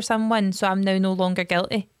murder someone, so I'm now no longer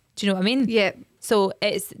guilty. Do you know what I mean? Yeah. So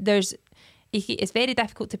it's very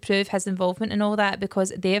difficult to prove his involvement in all that,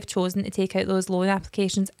 because they have chosen to take out those loan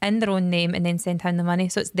applications in their own name and then send him the money.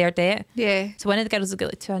 So it's their debt. Yeah. So one of the girls will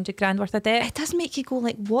get $200,000 worth of debt. It does make you go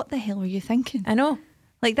what the hell are you thinking? I know.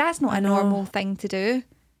 That's not a normal thing to do.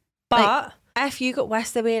 But if you got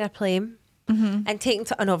whisked away in a plane and taken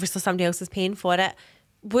to, and obviously somebody else is paying for it,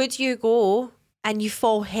 would you go and you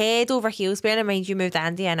fall head over heels, bearing in mind you moved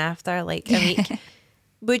Andy in after a week,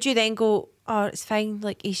 would you then go, oh, it's fine,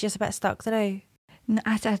 he's just a bit stuck now? No,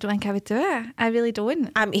 I don't think I would do it. I really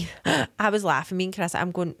don't. I mean, I was laughing. Me and Chris,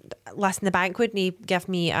 I'm going, listen, the bank wouldn't give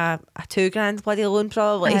me a $2,000 bloody loan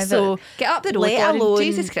probably. So get up the road, let alone,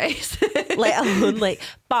 Jesus Christ. let alone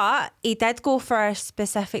but he did go for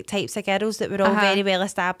specific types of girls that were all very well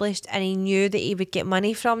established, and he knew that he would get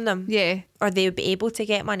money from them. Yeah. Or they would be able to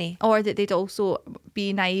get money. Or that they'd also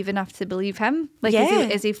be naive enough to believe him.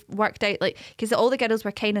 As he worked out, because all the girls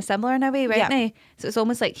were kind of similar in a way, weren't they? So it's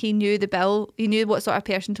almost like he knew the bill, he knew what sort of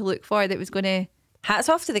person to look for that was going to... Hats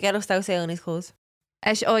off to the girl still selling his clothes.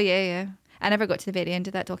 Oh, yeah. I never got to the very end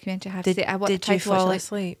of that documentary, I have to say. Did you fall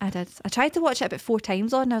asleep? I did. I tried to watch it about 4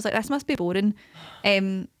 times on, and I was like, this must be boring.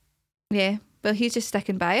 Yeah, but he's just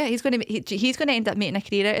sticking by it. He's going to end up making a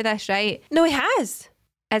career out of this, right? No, he has.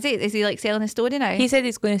 Is he? Is he selling his story now? He said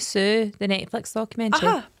he's going to sue the Netflix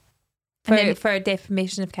documentary for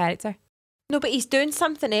defamation of character. No, but he's doing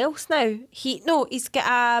something else now. He's got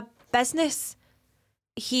a business.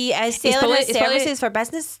 He is selling his services for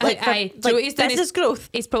business, business growth.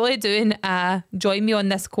 He's probably doing join me on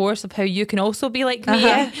this course of how you can also be like me.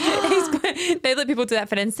 Now that people do that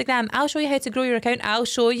for Instagram, I'll show you how to grow your account. I'll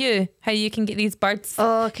show you how you can get these birds.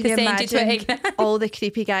 Oh, can you imagine all the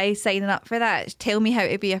creepy guys signing up for that? Tell me how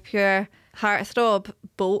to be a pure heartthrob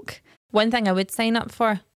bulk. One thing I would sign up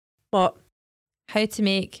for. What? How to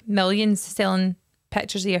make millions selling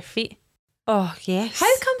pictures of your feet. Oh, yes.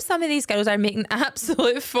 How come some of these girls are making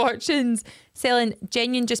absolute fortunes selling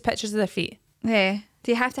genuine just pictures of their feet? Yeah.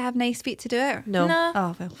 Do you have to have nice feet to do it? No.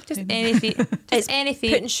 Oh, well. Just any feet. Just any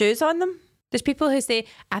feet. Putting shoes on them? There's people who say,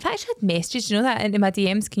 I've actually had messages, you know that, into my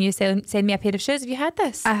DMs. Can you send me a pair of shoes? Have you had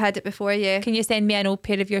this? I had it before, yeah. Can you send me an old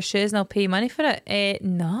pair of your shoes and I'll pay you money for it?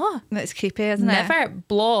 No. That's creepy, isn't it? Never.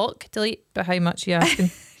 Block, delete. But how much are you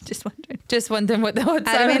asking? Just wondering what the odds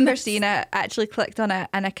are. I remember seeing it, actually clicked on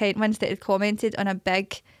an account once that had commented on a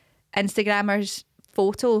big Instagrammer's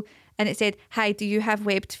photo, and it said, hi, do you have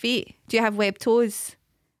webbed feet? Do you have webbed toes?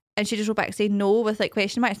 And she just wrote back saying no with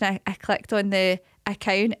question marks, and I clicked on the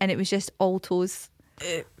account and it was just all toes.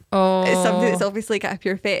 It's something that's obviously got a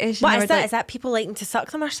pure fetish. What is that? Is that people liking to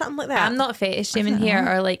suck them or something like that? I'm not fetish shaming here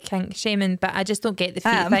or kink shaming, but I just don't get the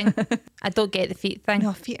feet thing. I don't get the feet thing.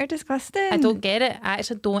 No, feet are disgusting. I don't get it. I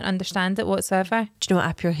actually don't understand it whatsoever. Do you know what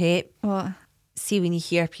I pure hate? What? See when you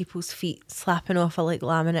hear people's feet slapping off of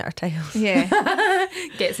laminate or tiles. Yeah.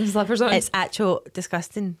 Get some slippers on. It's actual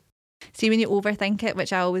disgusting. See when you overthink it,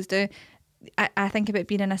 which I always do, I think about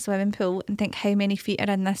being in a swimming pool and think how many feet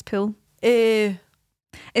are in this pool.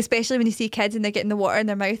 Especially when you see kids and they're getting the water in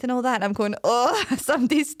their mouth and all that, and I'm going, oh,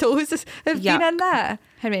 somebody's toes have been in that.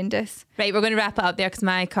 Horrendous. Right, we're going to wrap it up there because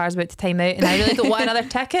my car's about to time out and I really don't want another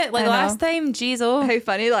ticket like last time. Jeez, oh. How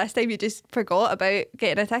funny, last time you just forgot about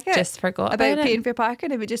getting a ticket. Just forgot about paying for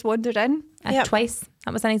parking, and we just wandered in. Twice.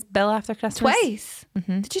 That was a nice bill after Christmas. Twice?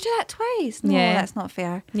 Mm-hmm. Did you do that twice? No, that's not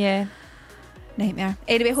fair. Yeah. Nightmare.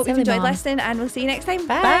 Anyway, hope you've enjoyed listening, and we'll see you next time.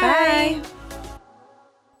 Bye.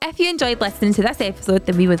 If you enjoyed listening to this episode,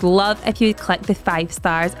 then we would love if you'd click the 5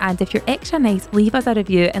 stars, and if you're extra nice, leave us a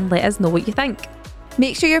review and let us know what you think.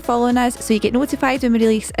 Make sure you're following us so you get notified when we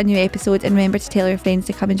release a new episode, and remember to tell your friends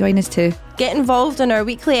to come and join us too. Get involved in our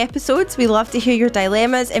weekly episodes. We love to hear your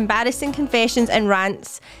dilemmas, embarrassing confessions and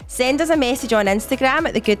rants. Send us a message on Instagram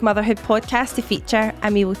at the Good Motherhood Podcast to feature,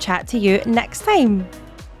 and we will chat to you next time.